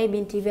mtazamaji wa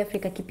IBN TV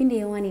Africa, kipindi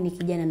hewani ni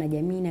Kijana na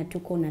Jamii, na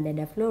tuko na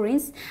dada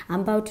Florence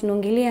ambao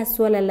tunaongelea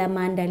swala la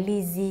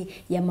maandalizi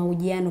ya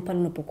mahojiano pale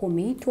unapokuwa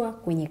umeitwa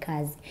kwenye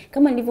kazi.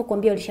 Kama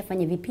nilivyokuambia,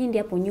 ulishafanya vipindi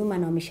hapo nyuma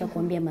na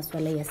wameshakuambia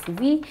masuala ya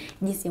CV,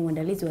 jinsi ya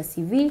uandalizi wa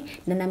CV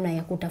na namna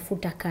ya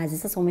kutafuta kazi.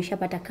 Sasa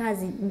umeshapata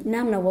kazi,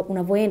 namna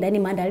unavyoenda, yani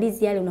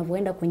maandalizi yale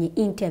unavyoenda kwenye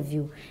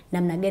interview,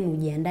 namna gani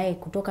ujiandae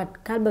kutoka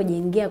kabla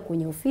hujaingia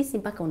kwenye ofisi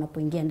mpaka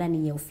unapoingia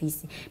ndani ya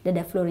ofisi.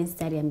 Dada Florence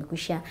tayari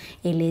amekwisha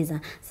eleza.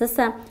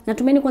 Sasa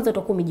natumaini kwanza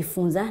utakuwa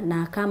umejifunza,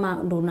 na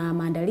kama ndo na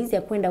maandalizi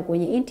ya kwenda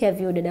kwenye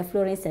interview, dada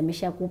Florence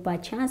ameshakupa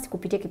chance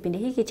kupitia kipindi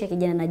hiki cha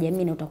Kijana na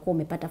Jamii, na utakuwa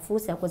umepata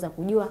fursa ya kuweza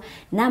kujua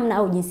namna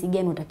au jinsi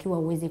gani unatakiwa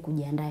uweze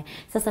kujiandaa.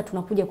 Sasa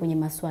tunakuja kwenye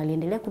maswali.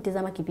 Endelea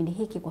kutazama kipindi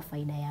hiki kwa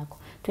faida yako.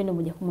 Twende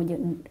moja kwa moja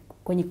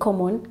kwenye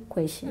common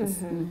questions.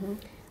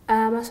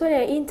 Maswali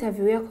ya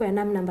interview yako ya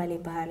namna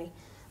mbalimbali.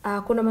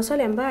 Kuna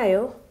maswali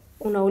ambayo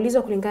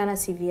unaulizwa kulingana na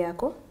CV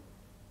yako,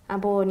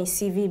 ambao ni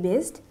CV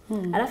based.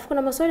 Alafu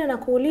kuna maswali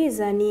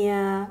yanakuuliza ni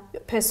ya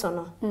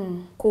personal,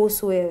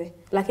 kuhusu wewe,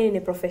 lakini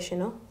ni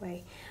professional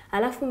way.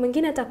 Alafu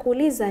mwingine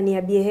atakuuliza ni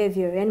ya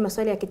behavior, yani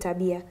maswali ya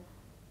kitabia.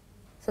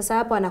 Sasa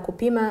hapo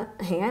anakupima,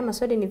 haya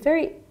maswali ni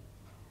very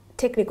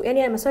technical, yani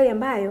haya maswali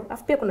ambayo,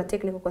 afu pia kuna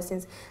technical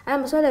questions. Haya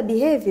maswali ya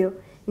behavior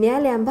ni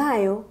yale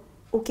ambayo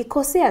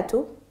ukikosea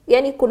tu,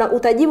 yani kuna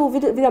utajibu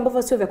vile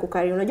ambavyo sio vya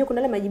kukariri. Unajua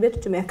kuna ile majibu yetu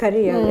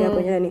tumeyakaria ya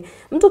kwenye nani.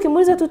 Mtu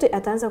kimuuliza tu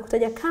ataanza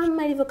kutaja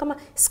kama ilivyo, kama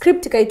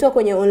script kaitoa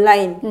kwenye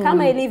online,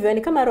 kama ilivyo,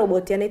 yani kama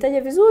robot anahitaji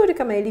vizuri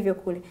kama ilivyo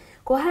kule.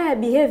 Kwa haya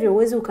behavior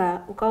uweze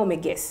ukao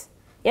umeguess.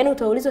 Yani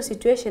utaulizwa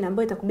situation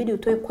ambayo itakubidi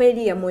utoe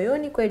kweli ya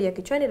moyoni, kweli ya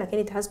kichwani,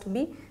 lakini it has to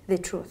be the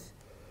truth.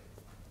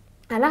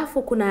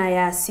 Alafu kuna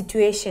ya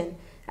situation,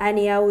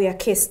 yani au ya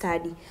case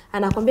study.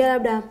 Anakuambia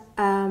labda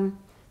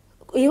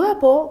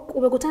iwapo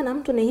umekutana na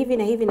mtu na hivi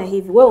na hivi na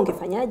hivi, wewe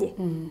ungefanyaje?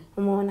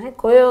 Umeona?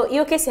 Kwa hiyo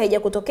hiyo kesi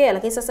haijakutokea,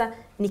 lakini sasa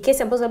ni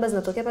kesi ambazo labda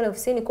zinatokea pale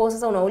ofisini, kwa hiyo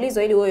sasa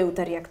unaulizwa ili wewe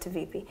utareact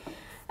vipi.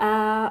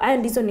 Haya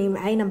ndizo ni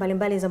aina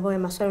mbalimbali za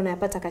maswali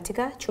unayapata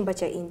katika chumba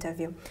cha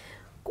interview.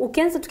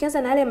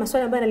 Tukianza na yale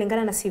maswali ambayo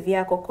yanalingana na CV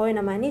yako. Kwa hiyo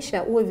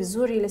inamaanisha uwe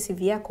vizuri ile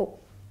CV yako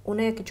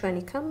unayo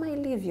kichwani kama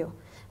ilivyo.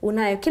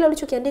 Unayo kila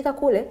ulichokiandika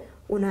kule,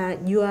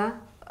 unajua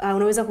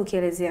unaweza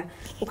kukielezea.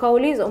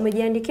 Ukaulizwa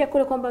umejiandikia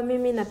kule kwamba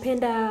mimi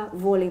napenda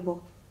volleyball.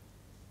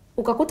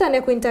 Ukakuta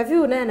naye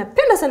kuinterview naye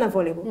anapenda sana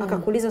volleyball.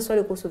 Akakuuliza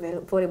swali kuhusu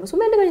volleyball. So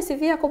umeandika kwenye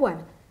CV yako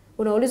bwana.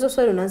 Unaulizwa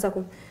swali unaanza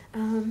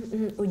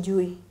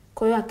ujui.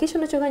 Kwa hiyo hakikisha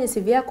unachoandika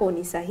kwenye CV yako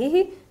ni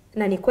sahihi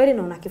na ni kweli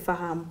na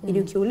unakifahamu.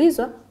 Ili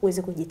ukiulizwa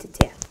uweze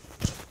kujitetea.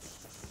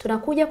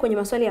 Tunakuja kwenye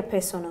maswali ya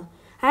personal.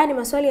 Haya ni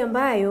maswali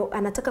ambayo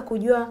anataka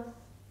kujua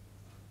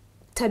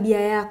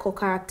tabia yako,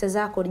 character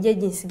zako, je,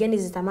 jinsi gani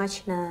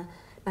zitamatch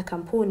na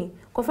kampuni.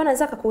 Kwa mfano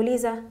anaweza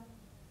kukuuliza,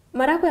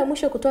 mara yako ya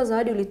mwisho kutoa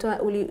zawadi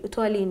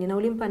ulitoa lini na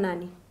ulimpa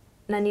nani?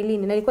 Na ni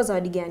lini? Na ilikuwa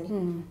zawadi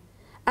gani?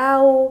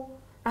 Au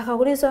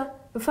akakuuliza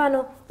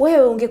mfano,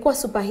 wewe ungekuwa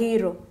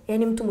superhero,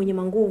 yani mtu mwenye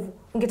nguvu,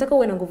 ungetaka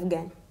uwe na nguvu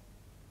gani?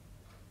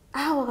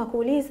 Au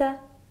akakuuliza,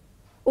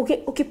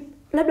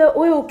 labda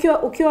wewe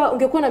ukiwa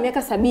ungekuwa na miaka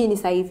 70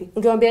 sasa hivi,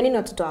 ungewaambia nini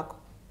watoto wako?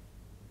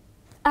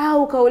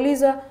 Au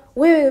kaulizwa,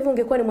 wewe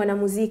ungekuwa ni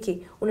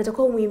mwanamuziki,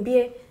 unatakiwa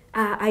umuimbie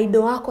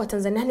idol wako wa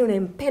Tanzania, nani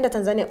unayempenda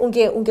Tanzania,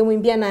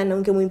 ungemwimbia nani,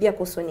 ungemwimbia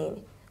kuhusu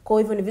nini? Kwa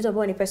hivyo ni vitu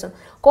ambavyo ni personal.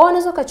 Kwa hiyo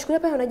unaweza kuchukulia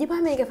pale unajibu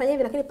mimi ningefanya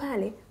hivi, lakini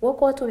pale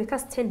wako watu wamekaa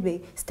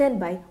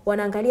standby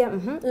wanaangalia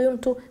huyu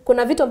mtu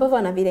kuna vitu ambavyo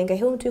anavilenga,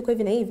 huyu mtu yuko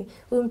hivi na hivi,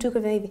 huyu mtu yuko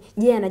hivi na hivi.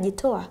 Je,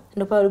 anajitoa?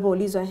 Ndio pale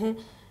ulipoulizwa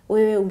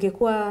wewe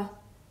ungekuwa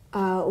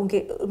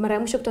mara ya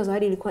mwisho kutoa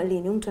zawadi ilikuwa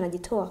lini? Mtu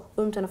anajitoa,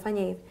 huyu mtu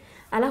anafanya hivi.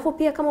 Alafu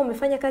pia kama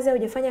umefanya kazi au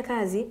hujafanya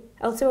kazi,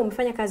 au sema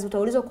umefanya kazi,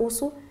 utaulizwa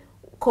kuhusu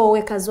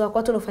coworkers wako,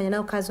 watu unaofanya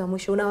nao kazi wa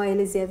mwisho,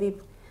 unawaelezea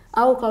vipi?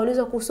 Au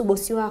kaulizwa kuhusu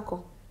bosi wako.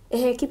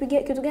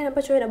 Kitu gani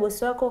ambacho wewe na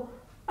bosi wako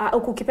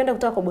ukipenda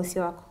kutoka kwa bosi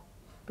wako?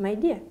 My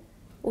dear,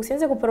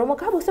 usianze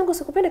kuporomoka, bosi wangu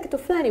sikupenda kitu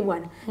fulani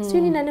bwana.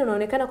 Sio nini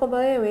unaonekana kwamba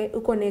wewe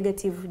uko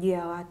negative juu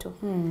ya watu.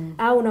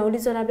 Au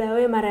unaulizwa labda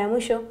wewe mara ya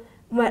mwisho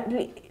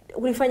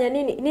ulifanya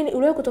nini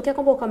uliwahi kutokea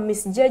kwamba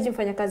ukammisjudge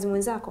mfanyakazi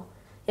mwenzako?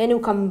 Yaani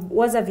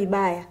ukamwaza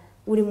vibaya,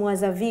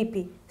 ulimwaza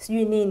vipi?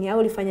 Sijui nini, au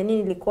ulifanya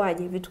nini,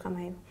 ilikuwaje, vitu kama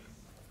hivyo.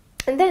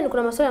 And then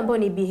kuna maswali ambayo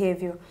ni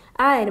behavior.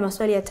 Haya ni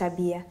maswali ya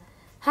tabia.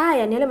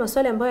 Haya ni yale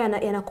maswali ambayo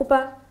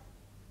yanakupa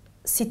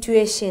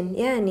situation.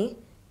 Yaani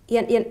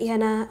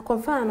kwa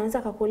mfano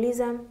anaweza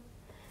kukuuliza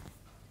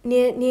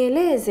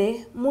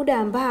nieleze muda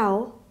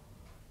ambao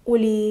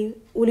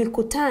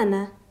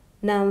ulikutana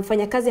na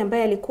mfanyakazi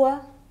ambaye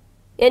alikuwa,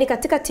 yani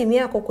katika timu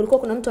yako kulikuwa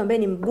kuna mtu ambaye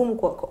ni mgumu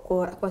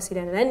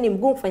kuwasiliana, yani ni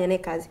mgumu kufanya naye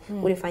kazi.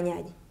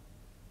 Ulifanyaje?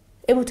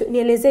 Hebu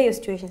nielezee hiyo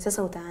situation.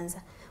 Sasa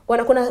utaanza.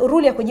 Kuna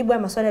rule ya kujibu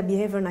haya maswali ya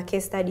behavior na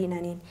case study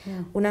na nini.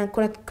 Kuna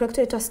kitu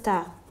inaitwa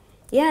STAR.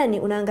 Yani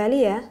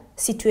unaangalia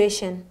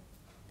situation.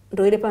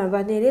 Ndio ile pale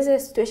ambapo nieleze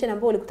situation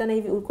ambayo ulikutana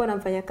hivi, ulikuwa na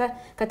mfanyakazi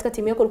katika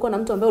timu yako, ulikuwa na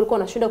mtu ambaye ulikuwa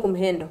unashinda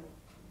kumhandle.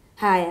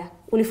 Haya,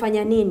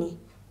 ulifanya nini?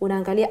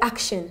 Unaangalia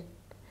action.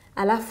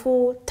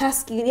 Alafu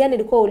task yani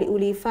ilikuwa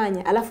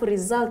uliifanya, alafu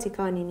result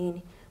ikawa ni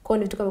nini? Kwa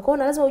hiyo vitu kama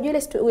lazima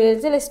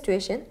uelezee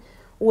situation,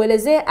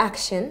 uelezee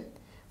action,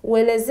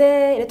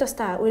 uelezee inaitwa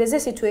STAR, uelezee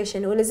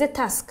situation, uelezee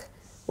task,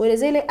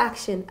 uelezee ile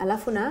action,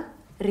 alafu na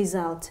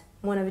result.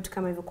 Muona vitu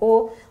kama hivyo. Kwa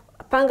hiyo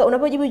panga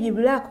unapojibu jibu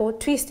lako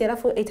twist,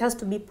 alafu it has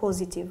to be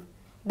positive.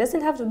 It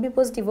doesn't have to be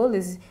positive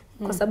always,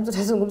 kwa sababu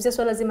tutazungumzia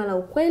swala zima la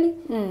ukweli,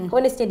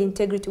 honesty and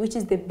integrity, which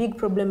is the big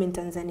problem in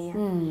Tanzania.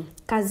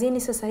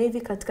 Kazini sasa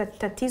hivi katika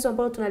tatizo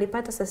ambalo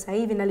tunalipata sasa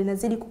hivi na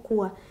linazidi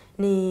kukua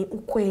ni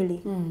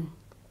ukweli.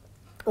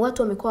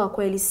 Watu wamekuwa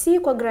kweli, si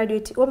kwa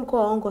graduate,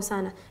 wamekuwa waongo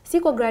sana. Si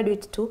kwa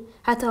graduate tu,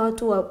 hata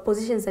watu wa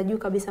positions za juu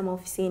kabisa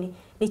maofisini.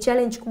 Ni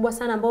challenge kubwa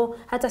sana ambao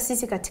hata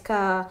sisi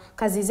katika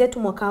kazi zetu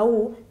mwaka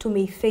huu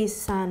tumeiface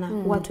sana.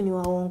 Watu ni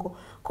waongo.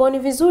 Kwa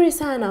hiyo ni vizuri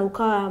sana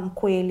ukawa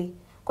mkweli,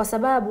 kwa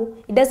sababu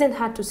it doesn't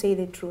hurt to say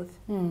the truth.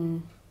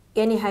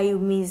 Yani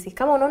haiumizi.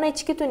 Kama unaona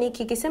hichi kitu ni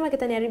kikisema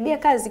kitaniharibia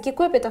kazi,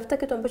 kikwepe, tafuta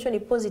kitu ambacho ni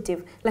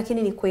positive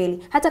lakini ni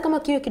kweli. Hata kama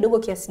kiwe kidogo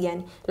kiasi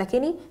gani,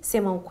 lakini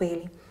sema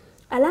ukweli.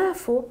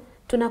 Alafu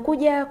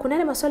tunakuja kuna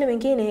yale maswali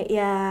mengine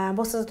ya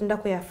ambayo sasa tunaenda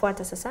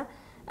kuyafuata sasa.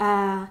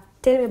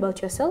 Tell me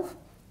about yourself.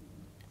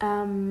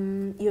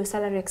 Your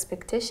salary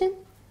expectation.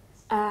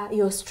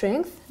 Your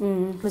strength.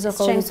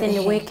 Strength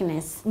and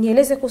weakness.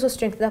 Nieleze kuhusu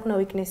strength zako na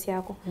weakness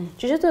yako.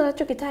 Chochote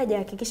unachokitaja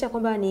hakikisha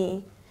kwamba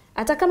ni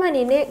hata kama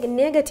ni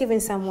negative in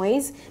some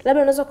ways,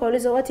 labda unaweza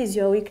kuuliza what is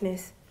your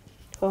weakness.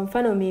 Kwa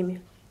mfano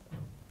mimi,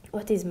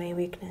 what is my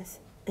weakness?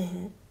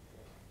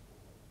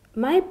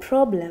 My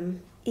problem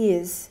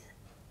is,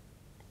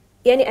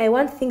 yani I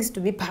want things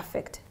to be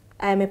perfect.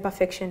 I am a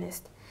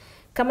perfectionist.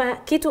 Kama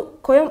kitu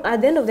kwa hiyo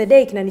at the end of the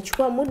day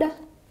kinanichukua muda,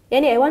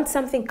 yani I want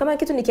something, kama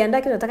kitu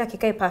nikiandaa kitu nataka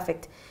kikae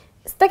perfect.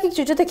 Sitaki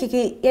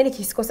chochote yani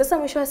kisikose. Sasa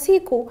mwisho wa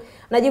siku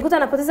najikuta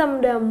napoteza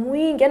muda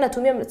mwingi, yani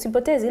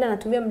sipotezi ila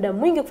natumia muda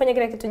mwingi kufanya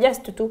kila kitu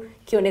just to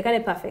kionekane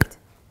perfect.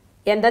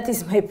 And that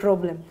is my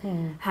problem.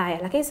 Haya,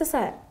 lakini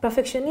sasa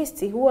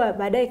perfectionist huwa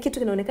baadaye kitu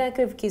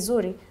kinaonekana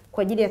kizuri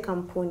kwa ajili ya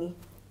kampuni.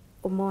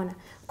 Umeona?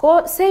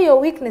 Kwa say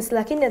your weakness,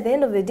 lakini at the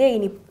end of the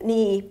day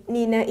ni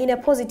ina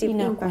positive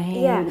impact.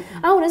 Yeah.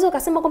 Au unaweza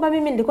ukasema kwamba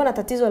mimi nilikuwa na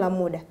tatizo la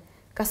muda.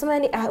 Kasema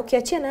yani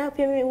ukiachia na hapo,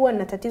 pia mimi huwa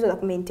nina tatizo la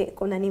kumaintain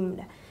kwa nani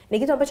muda. Ni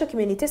kitu ambacho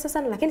kimenitesa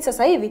sana, lakini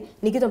sasa hivi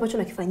ni kitu ambacho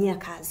nakifanyia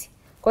kazi.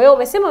 Kwa hiyo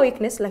umesema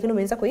weakness lakini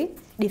umeanza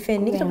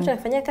defend. Ni kitu ambacho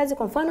nafanyia kazi,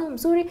 kwa mfano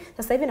mzuri,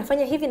 sasa hivi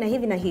nafanya hivi na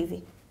hivi na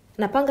hivi.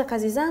 Napanga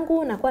kazi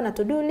zangu, nakuwa na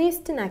to-do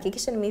list na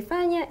hakikisha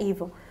nimeifanya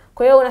hivyo.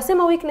 Kwa hiyo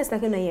unasema weakness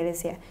lakini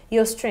unaielezea.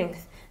 Your strength.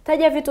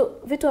 Taja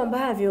vitu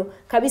ambavyo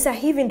kabisa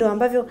hivi ndo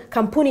ambavyo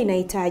kampuni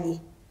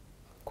inahitaji.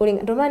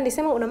 Ndio maana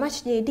nilisema una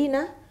match JD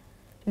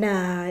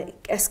na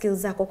skills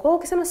zako. Kwa hiyo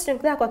ukisema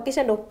strength zako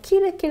hakikisha ndo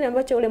kile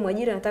ambacho ule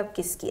mwajiri anataka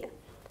kukisikia.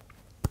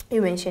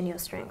 you mention your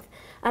strength.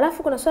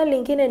 Alafu kuna swali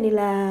lingine ni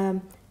la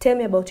tell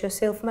me about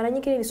yourself. Mara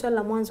nyingi ni swali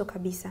la mwanzo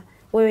kabisa.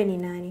 Wewe ni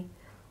nani?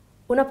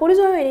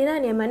 Unapoulizwa wewe ni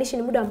nani, haimaanishi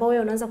ni muda ambao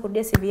wewe unaanza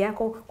kurudia CV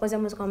yako kwanza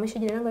mwezi kama mwisho,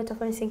 jina langu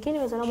litafanya sinkini,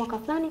 nimezaliwa mwaka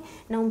fulani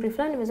na umri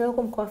fulani, nimezaliwa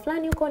kwa mkoa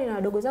fulani huko, nina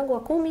wadogo zangu wa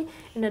 10,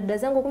 nina dada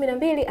zangu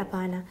 12.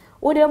 Hapana.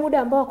 Ule muda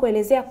ambao wa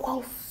kuelezea kwa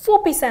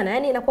ufupi sana,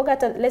 yani inakuwa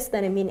hata less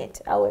than a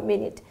minute au a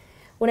minute.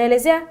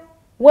 Unaelezea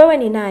wewe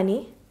ni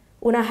nani,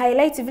 una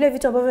highlight vile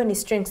vitu ambavyo ni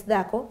strengths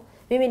zako.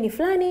 Mimi ni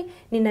fulani,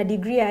 nina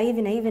degree ya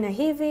hivi na hivi na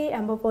hivi,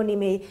 ambapo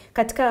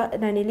katika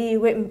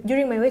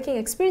during my working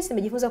experience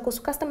nimejifunza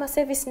kuhusu customer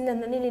service,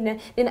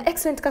 nina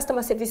excellent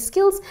customer service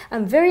skills,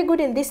 I'm very good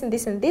in this and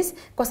this and this.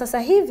 Kwa sasa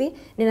hivi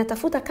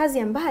ninatafuta kazi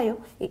ambayo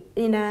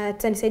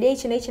inanisaidia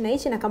hichi na hichi na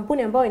hichi, na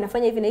kampuni ambayo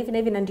inafanya hivi na hivi na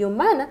hivi, na ndio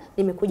maana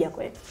nimekuja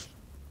kwenu.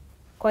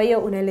 Kwa hiyo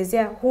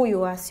unaelezea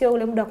huyu sio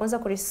ule muda wa kwanza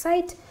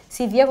kurecite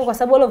CV yako, kwa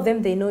sababu all of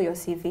them they know your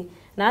CV.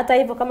 Na hata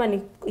hivyo kama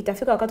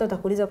itafika wakati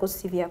utakuuliza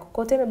kuhusu CV yako.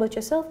 Kwa tell me about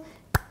yourself,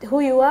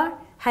 who you are,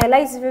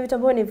 highlights vile vitu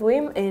ambavyo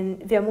ni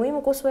vya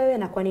muhimu kuhusu wewe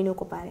na kwa nini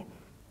uko pale.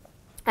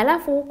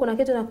 Alafu kuna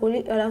kitu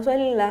na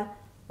swali la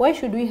why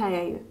should we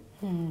hire you?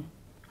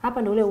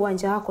 Hapa ndio ule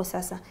uwanja wako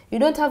sasa. You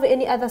don't have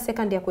any other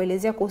second ya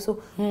kuelezea kuhusu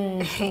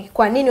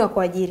kwa nini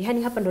wakuajiri.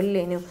 Yaani hapa ndio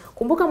lile eneo.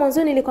 Kumbuka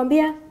mwanzo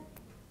nilikwambia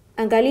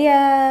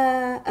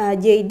angalia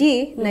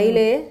JD na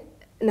ile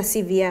na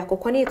CV yako.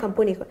 Kwa nini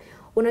kampuni?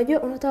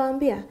 Unajua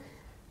unatawaambia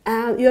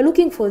you are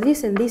looking for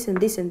this and this and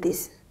this and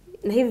this.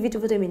 Na hivi vitu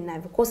vyote mimi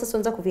ninavyo. Kwa sasa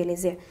tuanza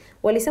kuvielezea.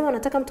 Walisema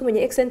wanataka mtu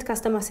mwenye excellent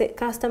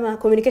customer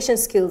communication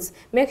skills.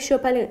 Make sure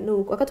pale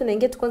wakati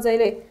unaingia tu kwanza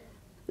ile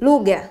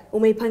lugha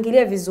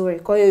umeipangilia vizuri.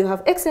 Kwa hiyo you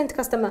have excellent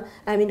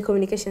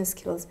communication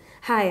skills.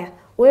 Haya,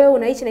 wewe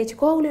unaishi na hichi,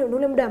 kwa ule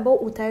muda ambao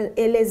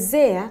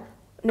utaelezea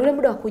ni ule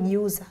muda wa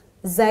kujiuza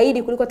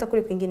zaidi kuliko hata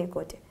kule kwingine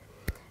kote.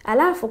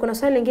 Alafu kuna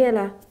swali lingine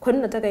la kwa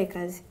nini nataka hii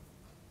kazi?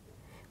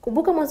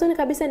 Kumbuka mwanzoni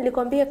kabisa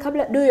nilikwambia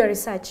kabla do your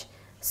research.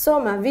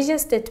 Soma vision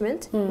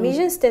statement,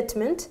 mission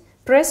statement,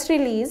 press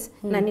release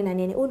na nini na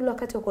nini. Ule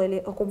wakati wa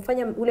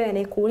kumfanya ule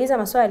anayekuuliza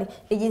maswali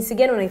ni jinsi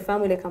gani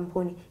unaifahamu ile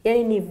kampuni.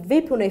 Yaani ni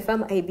vipi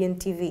unaifahamu IBN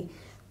TV.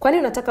 Kwa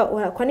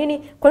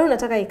nini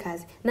unataka hii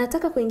kazi?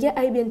 Nataka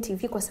kuingia IBN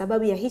TV kwa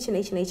sababu ya hichi na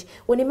hichi na hichi.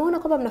 Nimeona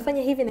kwamba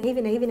mnafanya hivi na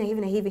hivi na hivi na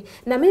hivi na hivi.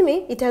 Na mimi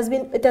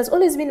it has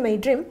always been my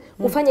dream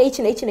kufanya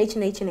hichi na hichi na hichi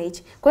na hichi na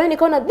hichi. Kwa hiyo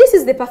nikaona this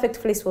is the perfect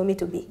place for me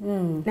to be.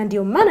 Na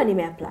ndio maana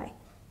nimeapply.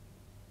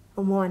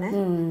 Umeona?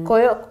 Kwa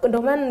hiyo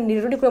ndio maana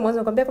nilirudi kule mwanzo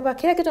nakwambia kwamba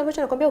kila kitu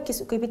ambacho nakwambia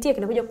ukipitia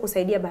kinakuja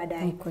kukusaidia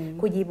baadaye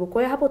kujibu.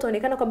 Kwa hiyo hapo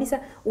utaonekana kabisa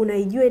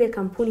unaijua ile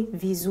kampuni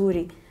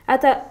vizuri.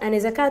 Hata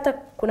anaweza kaa hata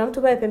kuna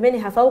mtu pale pembeni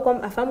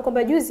hafahamu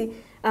kwamba juzi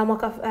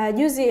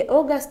juzi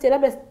August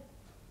labda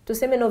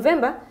tuseme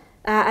November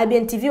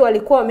IBN TV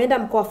walikuwa wameenda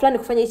mkoa fulani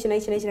kufanya hichi na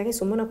hichi na hichi, lakini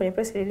umeona kwenye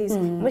press release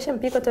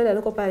umeshampika tole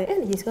aliko pale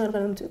ni jinsi gani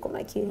kama mtu yuko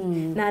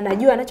makini na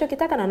anajua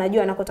anachokitaka na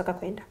anajua anakotaka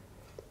kwenda.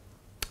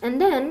 And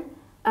then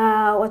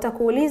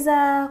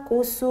watakuuliza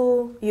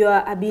kuhusu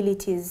your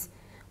abilities.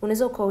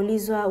 Unaweza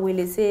ukaulizwa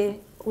uelezee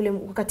ule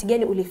wakati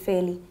gani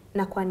ulifeli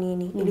na kwa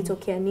nini,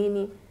 ilitokea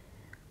nini.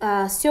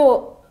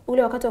 Sio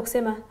ule wakati wa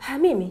kusema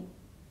mimi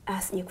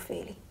sije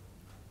kufeli.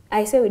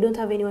 I say we don't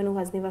have anyone who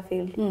has never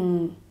failed.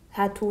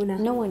 Hatuna.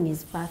 No one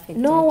is perfect.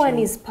 No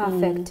one is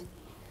perfect.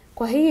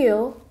 Kwa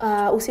hiyo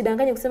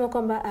usidanganye kusema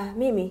kwamba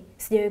mimi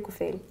sijawahi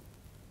kufeli.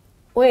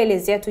 Wewe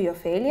elezea tu your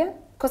failure.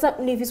 Kwa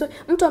sababu ni vizuri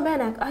mtu ambaye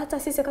hata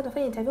sisi wakati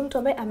tunafanya interview mtu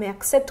ambaye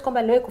ameaccept kwamba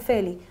aliwahi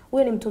kufeli,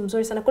 huyo ni mtu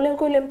mzuri sana.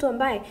 Kule mtu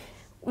ambaye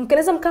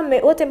mkeleza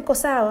mkame wote mko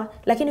sawa,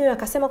 lakini yeye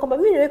akasema kwamba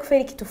mimi niliwahi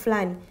kufeli kitu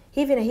fulani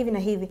hivi na hivi na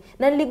hivi,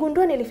 na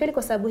niligundua nilifeli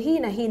kwa sababu hii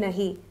na hii na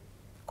hii.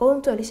 Kwa hiyo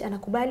mtu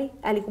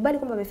alikubali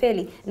kwamba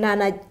amefeli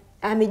na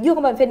amejua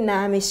kwamba amefeli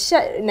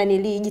na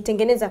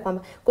nilijitengeneza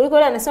kwamba kuliko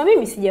yule anasema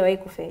mimi sijawahi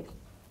kufeli.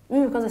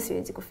 Mimi kwanza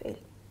siwezi kufeli.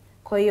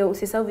 Kwa hiyo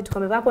usisahau vitu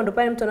kama hapo ndo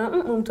pale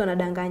mtu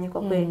anadanganya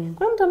kwa kweli.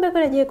 Kuna mtu ambaye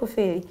hajawahi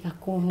kufeli.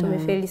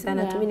 Tumefeli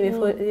sana. Mimi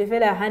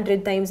nimefeli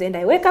 100 times and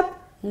I wake up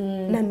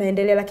na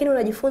naendelea, lakini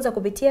unajifunza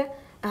kupitia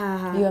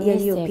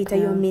yaliyopita,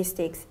 your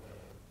mistakes.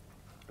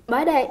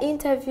 Baada ya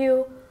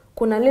interview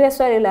kuna lile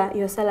swali la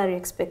your salary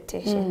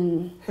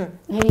expectation.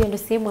 Hiyo ndio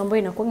sehemu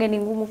ambayo inakuwa ni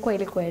ngumu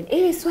kweli.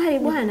 Hili swali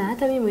bwana,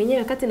 hata mimi mwenyewe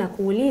wakati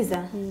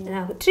nakuuliza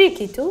na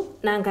tricky tu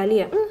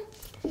naangalia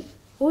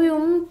huyu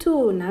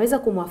mtu naweza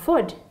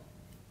kumafford.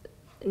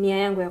 Nia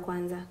yangu ya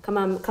kwanza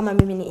kama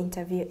mimi ni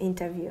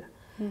interviewer.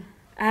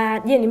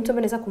 Je, ni mtu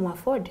ambaye anaweza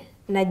kumafford?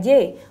 Na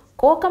je,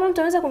 kama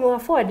mtu anaweza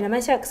kumafford na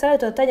maisha salary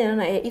tutataja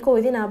naona iko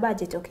within our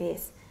budget, okay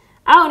yes.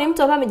 Au ni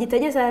mtu ambaye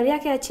amejitajia salary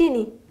yake ya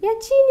chini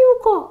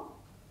huko.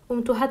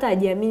 Mtu hata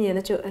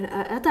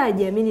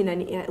hajiamini na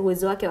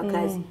uwezo wake wa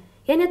kazi.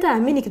 Yaani hata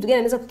amini kitu gani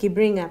anaweza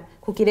kukibring up,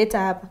 kukileta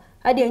hapa.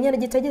 Hadi yenyewe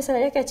anajitajia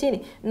salary yake ya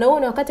chini. Na huo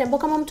ni wakati ambao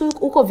kama mtu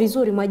uko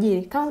vizuri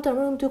mwajiri, kama mtu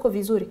anaona mtu yuko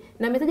vizuri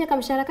na ametaja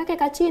kamshahara kake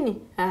ka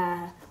chini,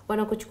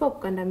 wanakuchukua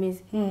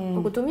kukandamizi.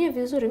 Kukutumia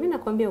vizuri, mimi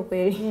nakwambia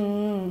ukweli.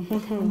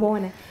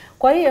 Mbona?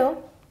 Kwa hiyo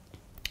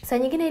saa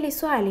nyingine ile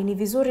swali ni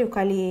vizuri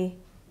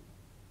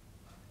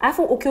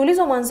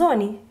ukiulizwa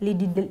mwanzoni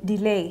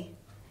delay.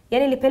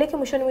 Yaani lipeleke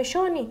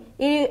mwishoni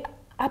ili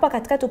hapa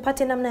katikati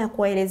upate namna ya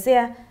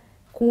kuwaelezea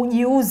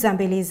kujiuza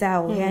mbele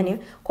zao. Yani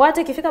kwa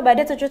hata ikifika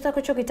baadaye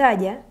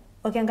tutakachokitaja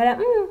wakiangalia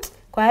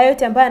kwa hayo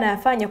yote ambayo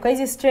anayafanya, kwa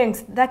hizi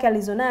strengths zake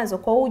alizonazo,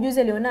 kwa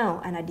ujuzi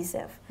alionao, ana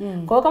deserve.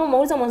 Kwa hiyo kama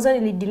umeuliza mwanzoni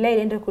ili delay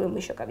ende kule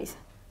mwisho kabisa,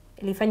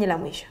 ilifanye la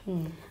mwisho.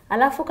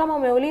 Alafu kama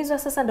umeulizwa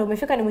sasa ndio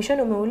umefika ni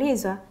mwishoni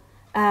umeulizwa,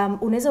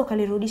 unaweza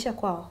ukalirudisha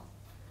kwao.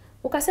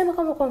 Ukasema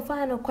kama kwa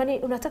mfano, kwani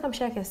unataka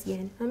mshahara kiasi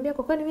gani? Anambia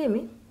kwa kweli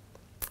mimi,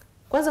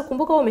 kwanza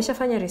kumbuka wewe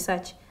umeshafanya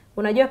research.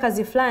 Unajua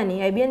kazi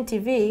fulani, IBN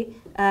TV,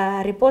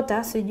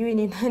 reporter, sijui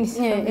ni nani,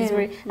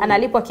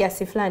 analipwa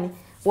kiasi fulani.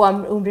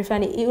 Umri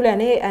fulani,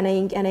 yule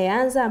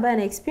anayeanza ambaye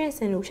ana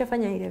experience na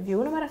ushafanya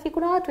interview. Una marafiki,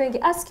 kuna watu wengi,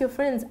 ask your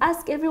friends,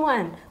 ask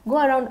everyone, go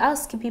around,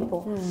 ask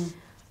people.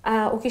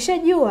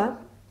 Ukishajua,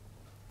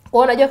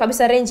 unajua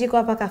kabisa range iko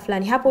hapa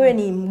fulani. Hapo wewe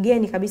ni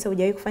mgeni kabisa,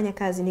 hujawahi kufanya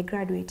kazi, ni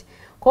graduate.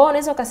 Kwa hiyo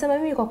unaweza ukasema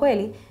mimi kwa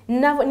kweli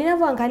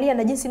ninavyoangalia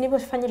na jinsi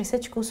nilivyofanya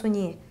research kuhusu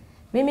nyie,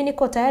 mimi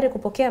niko tayari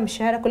kupokea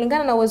mshahara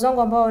kulingana na uwezo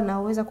wangu ambao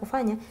naweza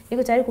kufanya.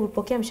 Niko tayari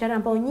kupokea mshahara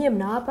ambao nyie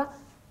mnawapa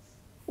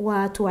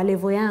watu wa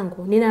level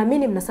yangu.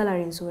 Ninaamini mna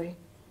salary nzuri.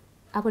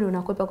 Hapo ni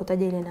unakwepa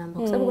kutaja ile namba.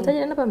 Kwa sababu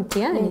kutaja namba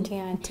mtihani.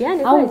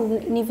 Au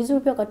ni vizuri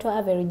pia ukatoa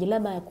average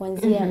labda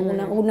kuanzia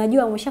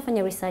unajua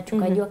umeshafanya research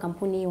ukajua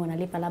kampuni hii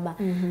wanalipa labda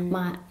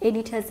ma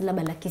editors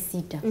labda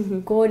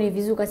 600,000. Kwa hiyo ni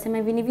vizuri ukasema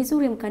hivi ni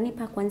vizuri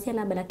mkanipa kuanzia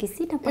labda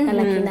 600,000 mpaka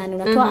 800,000.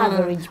 Unatoa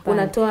average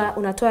pale.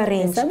 Unatoa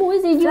range. Sababu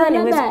huwezi jua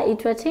labda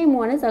itwatime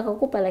wanaweza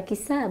kukupa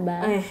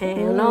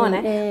 700,000.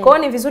 Unaona? Kwa hiyo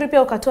ni vizuri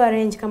pia ukatoa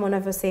range kama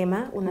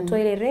unavyosema, unatoa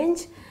ile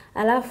range.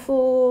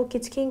 Alafu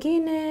kitu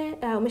kingine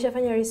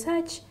umeshafanya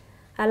research,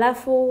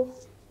 alafu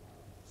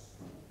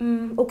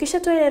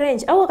ukishatoa ile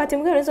range au wakati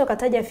mwingine unaweza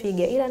ukataja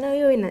figure, ila nayo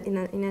hiyo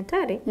ina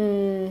hatari.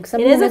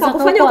 Inaweza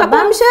kukufanya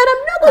ukapata mshahara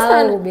mdogo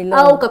sana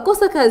au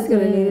ukakosa kazi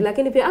kama nini.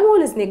 Lakini pia I'm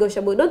always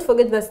negotiable. Don't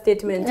forget that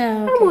statement.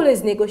 I'm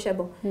always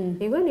negotiable.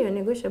 Ingawa ni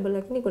negotiable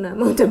lakini kuna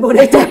amount ambayo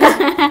unaitaka.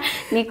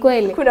 Ni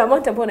kweli. Kuna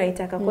amount ambayo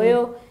unaitaka. Kwa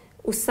hiyo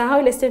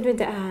usahau ile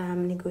statement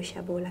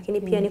negotiable,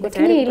 lakini pia niko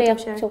tayari kupata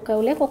mshahara. Choka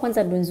uleko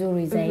kwanza ndo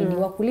nzuri zaidi.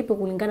 Wakulipe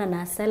kulingana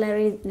na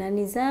salary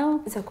nani zao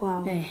za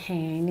kwao.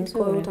 Ni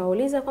nzuri. Kwa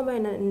utauliza kwamba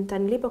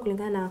nitanilipa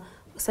kulingana na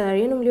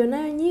salary yenu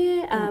mlionayo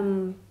nyie.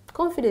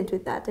 Confident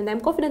with that, and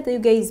I'm confident that you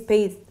guys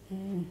pay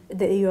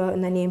your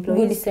nani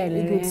employees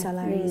good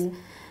salaries.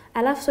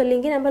 Alafu swali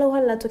lingine ambalo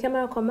huwa linatokea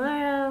mara kwa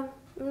mara,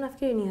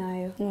 nafikiri ni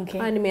hayo.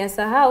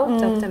 Nimeyasahau,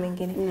 tutafuta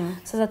mengine.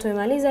 Sasa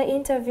tumemaliza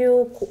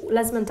interview,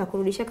 lazima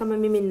nitakurudisha kama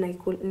mimi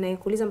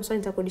ninaikuuliza maswali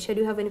nitakurudisha,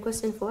 do you have any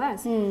question for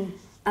us?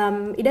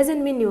 It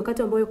doesn't mean ni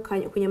wakati ambao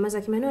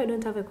kunyamaza kimya, no I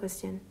don't have a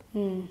question.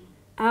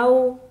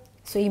 Au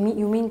so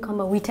you mean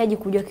kama uhitaji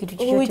kujua kitu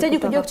chochote. Uhitaji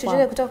kujua kitu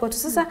chochote kutoka kwetu.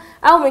 Sasa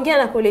au mwingine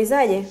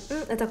anakuulizaje?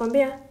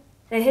 Atakwambia,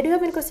 do you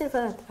have any question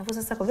for that? Hapo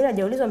sasa kwa vile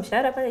hajaulizwa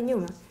mshahara pale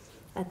nyuma,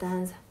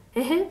 ataanza.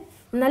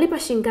 Mnalipa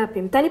shilingi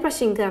ngapi? Mtalipa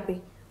shilingi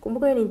ngapi?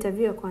 Kumbuka hiyo ni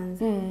interview ya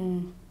kwanza.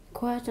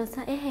 Kwa hiyo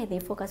sasa they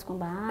focus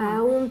kwamba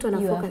huyu mtu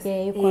ana focus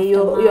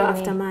you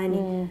after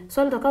money.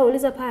 Swali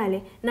utakaouliza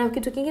pale, na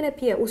kitu kingine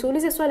pia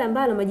usiulize swali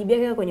ambalo majibu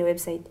yake yako kwenye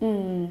website.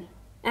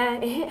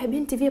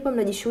 IBN TV hapa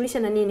mnajishughulisha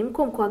na nini?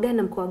 Mko mkoa gani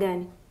na mkoa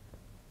gani?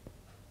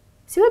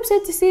 Si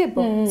website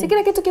sipo. Si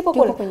kila kitu kipo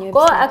kule. Kwa hiyo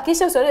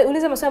hakikisha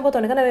uliza maswali ambayo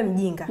utaonekana wewe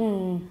mjinga.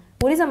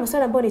 Uliza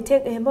maswali ambayo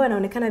ni ambayo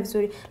yanaonekana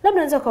vizuri. Labda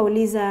unaweza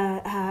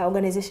ukauliza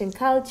organization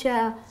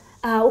culture,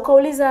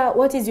 ukauliza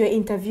what is your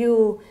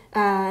interview,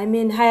 I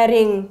mean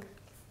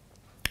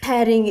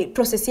hiring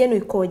process yenu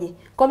ikoje,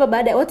 kwamba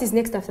baada what is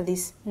next after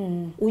this.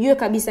 Ujue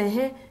kabisa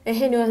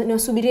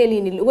niwasubirie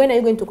lini, when are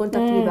you going to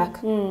contact me back.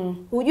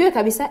 Ujue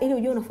kabisa ili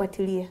ujue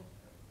unafuatilia.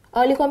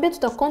 Alikwambia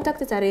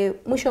tutacontact tarehe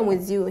mwisho wa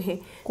mwezi huu.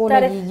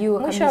 Tarehe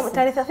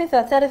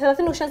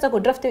 30 ushaanza ku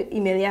draft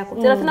email yako.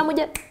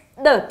 31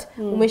 dot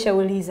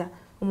umeshauliza.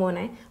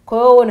 Umeona Kwa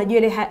hiyo unajua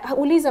ile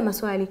uliza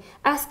maswali.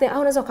 Ask them, au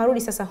unaweza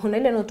kurudi sasa una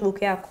ile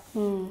notebook yako.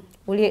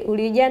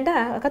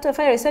 Ulijiandaa wakati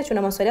unafanya research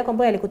una maswali yako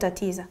ambayo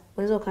yalikutatiza.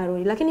 Unaweza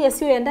kurudi. Lakini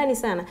yasiwe ya ndani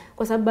sana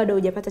kwa sababu bado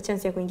hujapata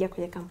chance ya kuingia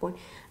kwenye kampuni.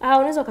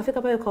 Unaweza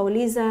ukafika pale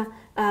ukauliza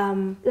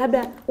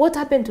labda what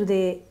happened to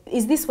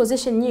is this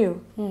position new?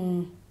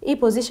 Hii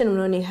position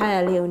mnaoni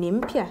haya leo ni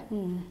mpya?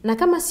 Na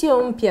kama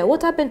sio mpya,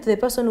 what happened to the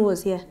person who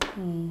was here?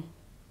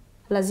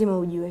 Lazima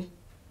ujue.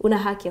 Una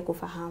haki ya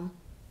kufahamu.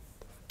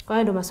 Kwa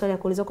hiyo ndo maswali ya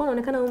kuuliza. Kwa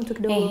unaonekana huyu mtu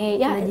kidogo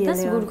anajielewa.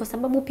 That's good kwa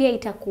sababu pia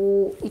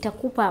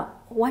itakupa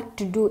what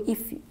to do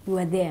if you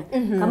are there.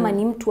 Kama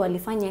ni mtu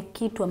alifanya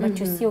kitu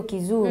ambacho sio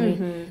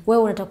kizuri,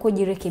 wewe unatakiwa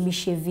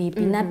jirekebishe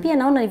vipi. Na pia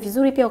naona ni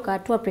vizuri pia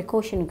ukatoa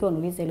precaution ukiwa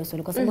unauliza ile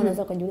swali kwa sababu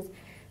unaweza kujiuliza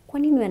kwa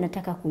nini wewe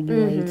anataka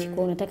kujua hichi?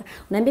 Kwa unataka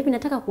unaambia mimi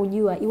nataka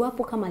kujua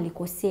iwapo kama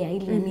alikosea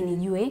ili na mimi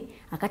nijue,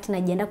 wakati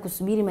najiandaa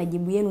kusubiri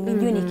majibu yenu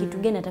nijue ni kitu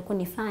gani natakuwa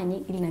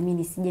nifanye ili na mimi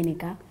nisije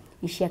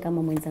nikaishia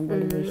kama mwenzangu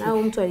alivyoishia.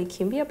 Au mtu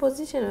alikimbia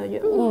position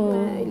unajua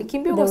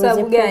ilikimbia kwa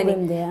sababu gani?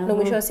 Na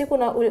mwisho wa siku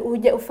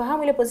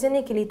ufahamu ile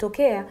position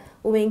kilitokea,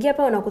 umeingia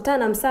pale unakutana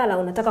na msala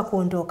unataka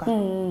kuondoka.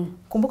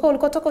 Kumbuka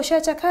ulikotoka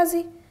ushaacha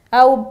kazi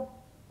au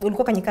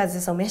ulikuwa kwenye kazi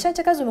sasa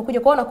umeshaacha kazi umekuja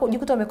kwaona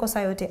unajikuta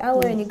umekosa yote. Au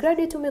wewe ni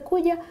graduate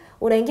umekuja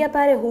unaingia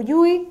pale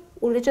hujui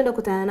ulichoenda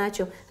kukutana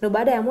nacho. Ndio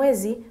baada ya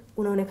mwezi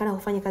unaonekana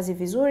kufanya kazi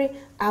vizuri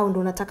au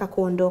ndio unataka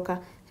kuondoka.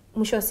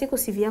 Mwisho wa siku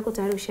CV yako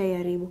tayari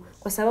ushaiharibu.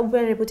 Kwa sababu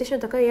pia reputation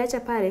utakayoiacha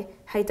pale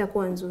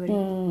haitakuwa nzuri.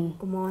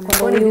 Umeona?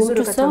 Kwa hiyo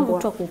vizuri kutambua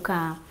mtu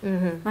kukaa.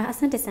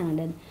 Asante sana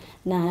dada.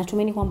 Na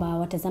natumaini kwamba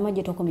watazamaji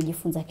watakuwa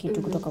wamejifunza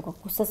kitu kutoka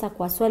kwa sasa.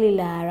 Kwa swali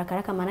la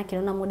haraka maana yake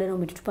naona muda na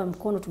umetutupa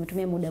mkono,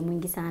 tumetumia muda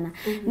mwingi sana.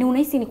 Ni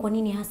unahisi ni kwa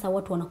nini hasa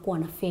watu wanakuwa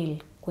na fail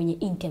kwenye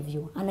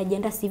interview?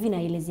 Anajiandaa CV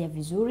na elezea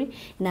vizuri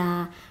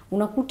na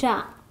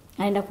unakuta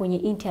anaenda kwenye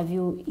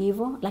interview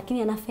hivyo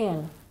lakini ana fail.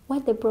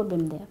 What's the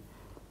problem there?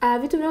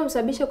 Vitu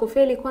vinavyosababisha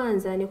kufeli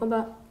kwanza ni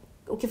kwamba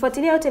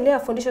ukifuatilia yote leo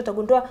fundisho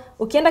utagundua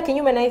ukienda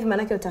kinyume na hivi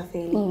maana yake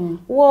utafeli.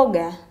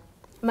 Uoga,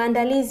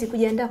 maandalizi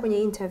kujiandaa kwenye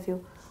interview.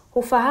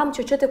 Hufahamu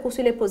chochote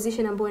kuhusu ile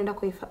position ambayo unaenda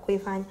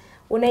kuifanya.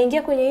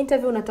 Unaingia kwenye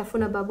interview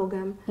unatafuna bubble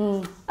gum.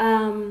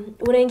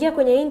 Unaingia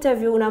kwenye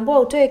interview unaambiwa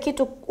utoe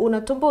kitu,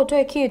 unatumba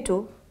utoe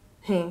kitu.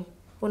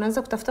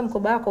 Unaanza kutafuta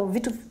mkoba wako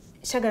vitu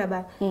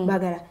shagara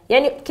bagara.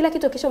 Yaani kila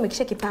kitu kisha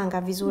umekisha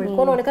kipanga vizuri. Kwa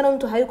hiyo unaonekana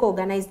mtu hayuko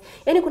organized.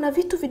 Yaani kuna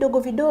vitu vidogo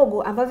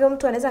vidogo ambavyo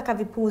mtu anaweza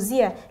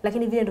akavipuuzia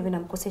lakini vile ndio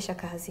vinamkosesha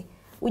kazi.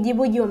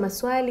 Ujibuji wa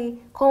maswali,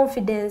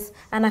 confidence,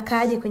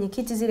 anakaaje kwenye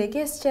kiti zile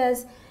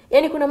gestures.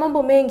 Yaani kuna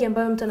mambo mengi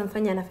ambayo mtu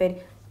anamfanya anafeli.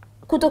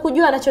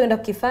 Kutokujua anachoenda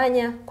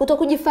kukifanya,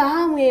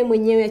 kutokujifahamu yeye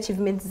mwenyewe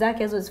achievements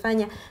zake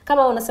azozifanya.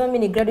 Kama unasema mimi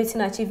ni graduate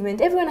na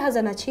achievement, everyone has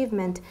an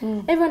achievement.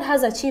 Everyone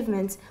has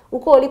achievements.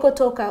 Uko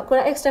ulikotoka,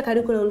 kuna extra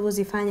curricular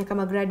ulizofanya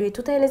kama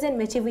graduate, utaelezea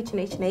nimeachieve hichi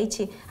na hichi na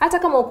hichi. Hata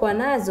kama uko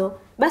nazo,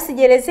 basi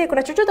jielezee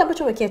kuna chochote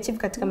ambacho umekiachieve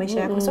katika maisha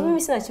yako. So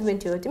mimi sina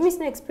achievement yoyote, mimi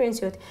sina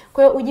experience yoyote.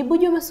 Kwa hiyo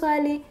ujibuji wa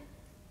maswali,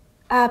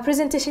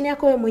 presentation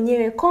yako wewe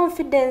mwenyewe,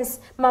 confidence,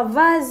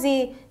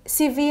 mavazi,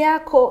 CV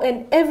yako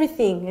and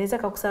everything inaweza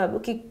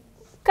kukusababisha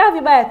kaa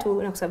vibaya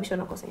tu na kusababisha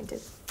unakosa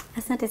interview.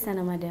 Asante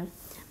sana madam.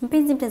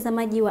 Mpenzi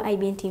mtazamaji wa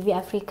IBN TV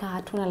Afrika,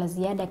 hatuna la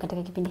ziada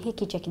katika kipindi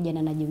hiki cha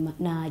Kijana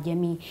na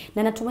Jamii.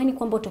 Na natumaini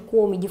kwamba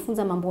utakuwa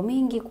umejifunza mambo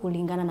mengi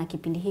kulingana na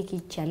kipindi hiki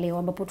cha leo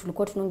ambapo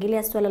tulikuwa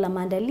tunaongelea swala la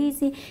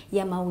maandalizi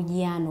ya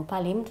mahojiano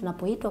pale mtu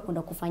anapoitwa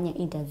kwenda kufanya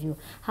interview.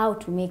 How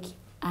to make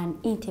an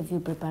interview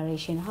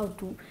preparation, how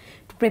to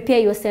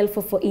prepare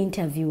yourself for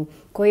interview.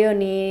 Kwa hiyo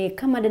ni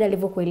kama dada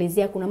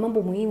alivyokuelezea kuna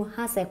mambo muhimu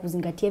hasa ya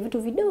kuzingatia, vitu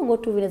vidogo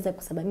tu vinaweza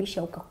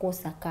kusababisha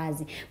ukakosa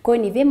kazi. Kwa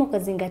hiyo ni vyema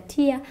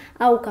ukazingatia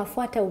au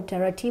ukafuata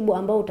utaratibu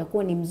ambao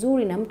utakuwa ni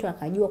mzuri na mtu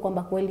akajua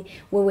kwamba kweli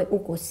wewe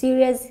uko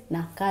serious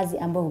na kazi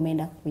ambayo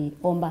umeenda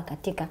kuiomba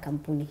katika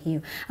kampuni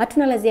hiyo.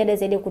 Hatuna la ziada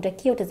zaidi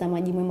kutakia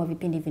utazamaji mwema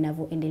vipindi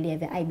vinavyoendelea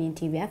vya IBN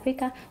TV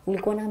Africa.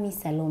 Ulikuwa nami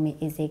Salome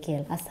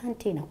Ezekiel.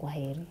 Asante na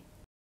kwaheri.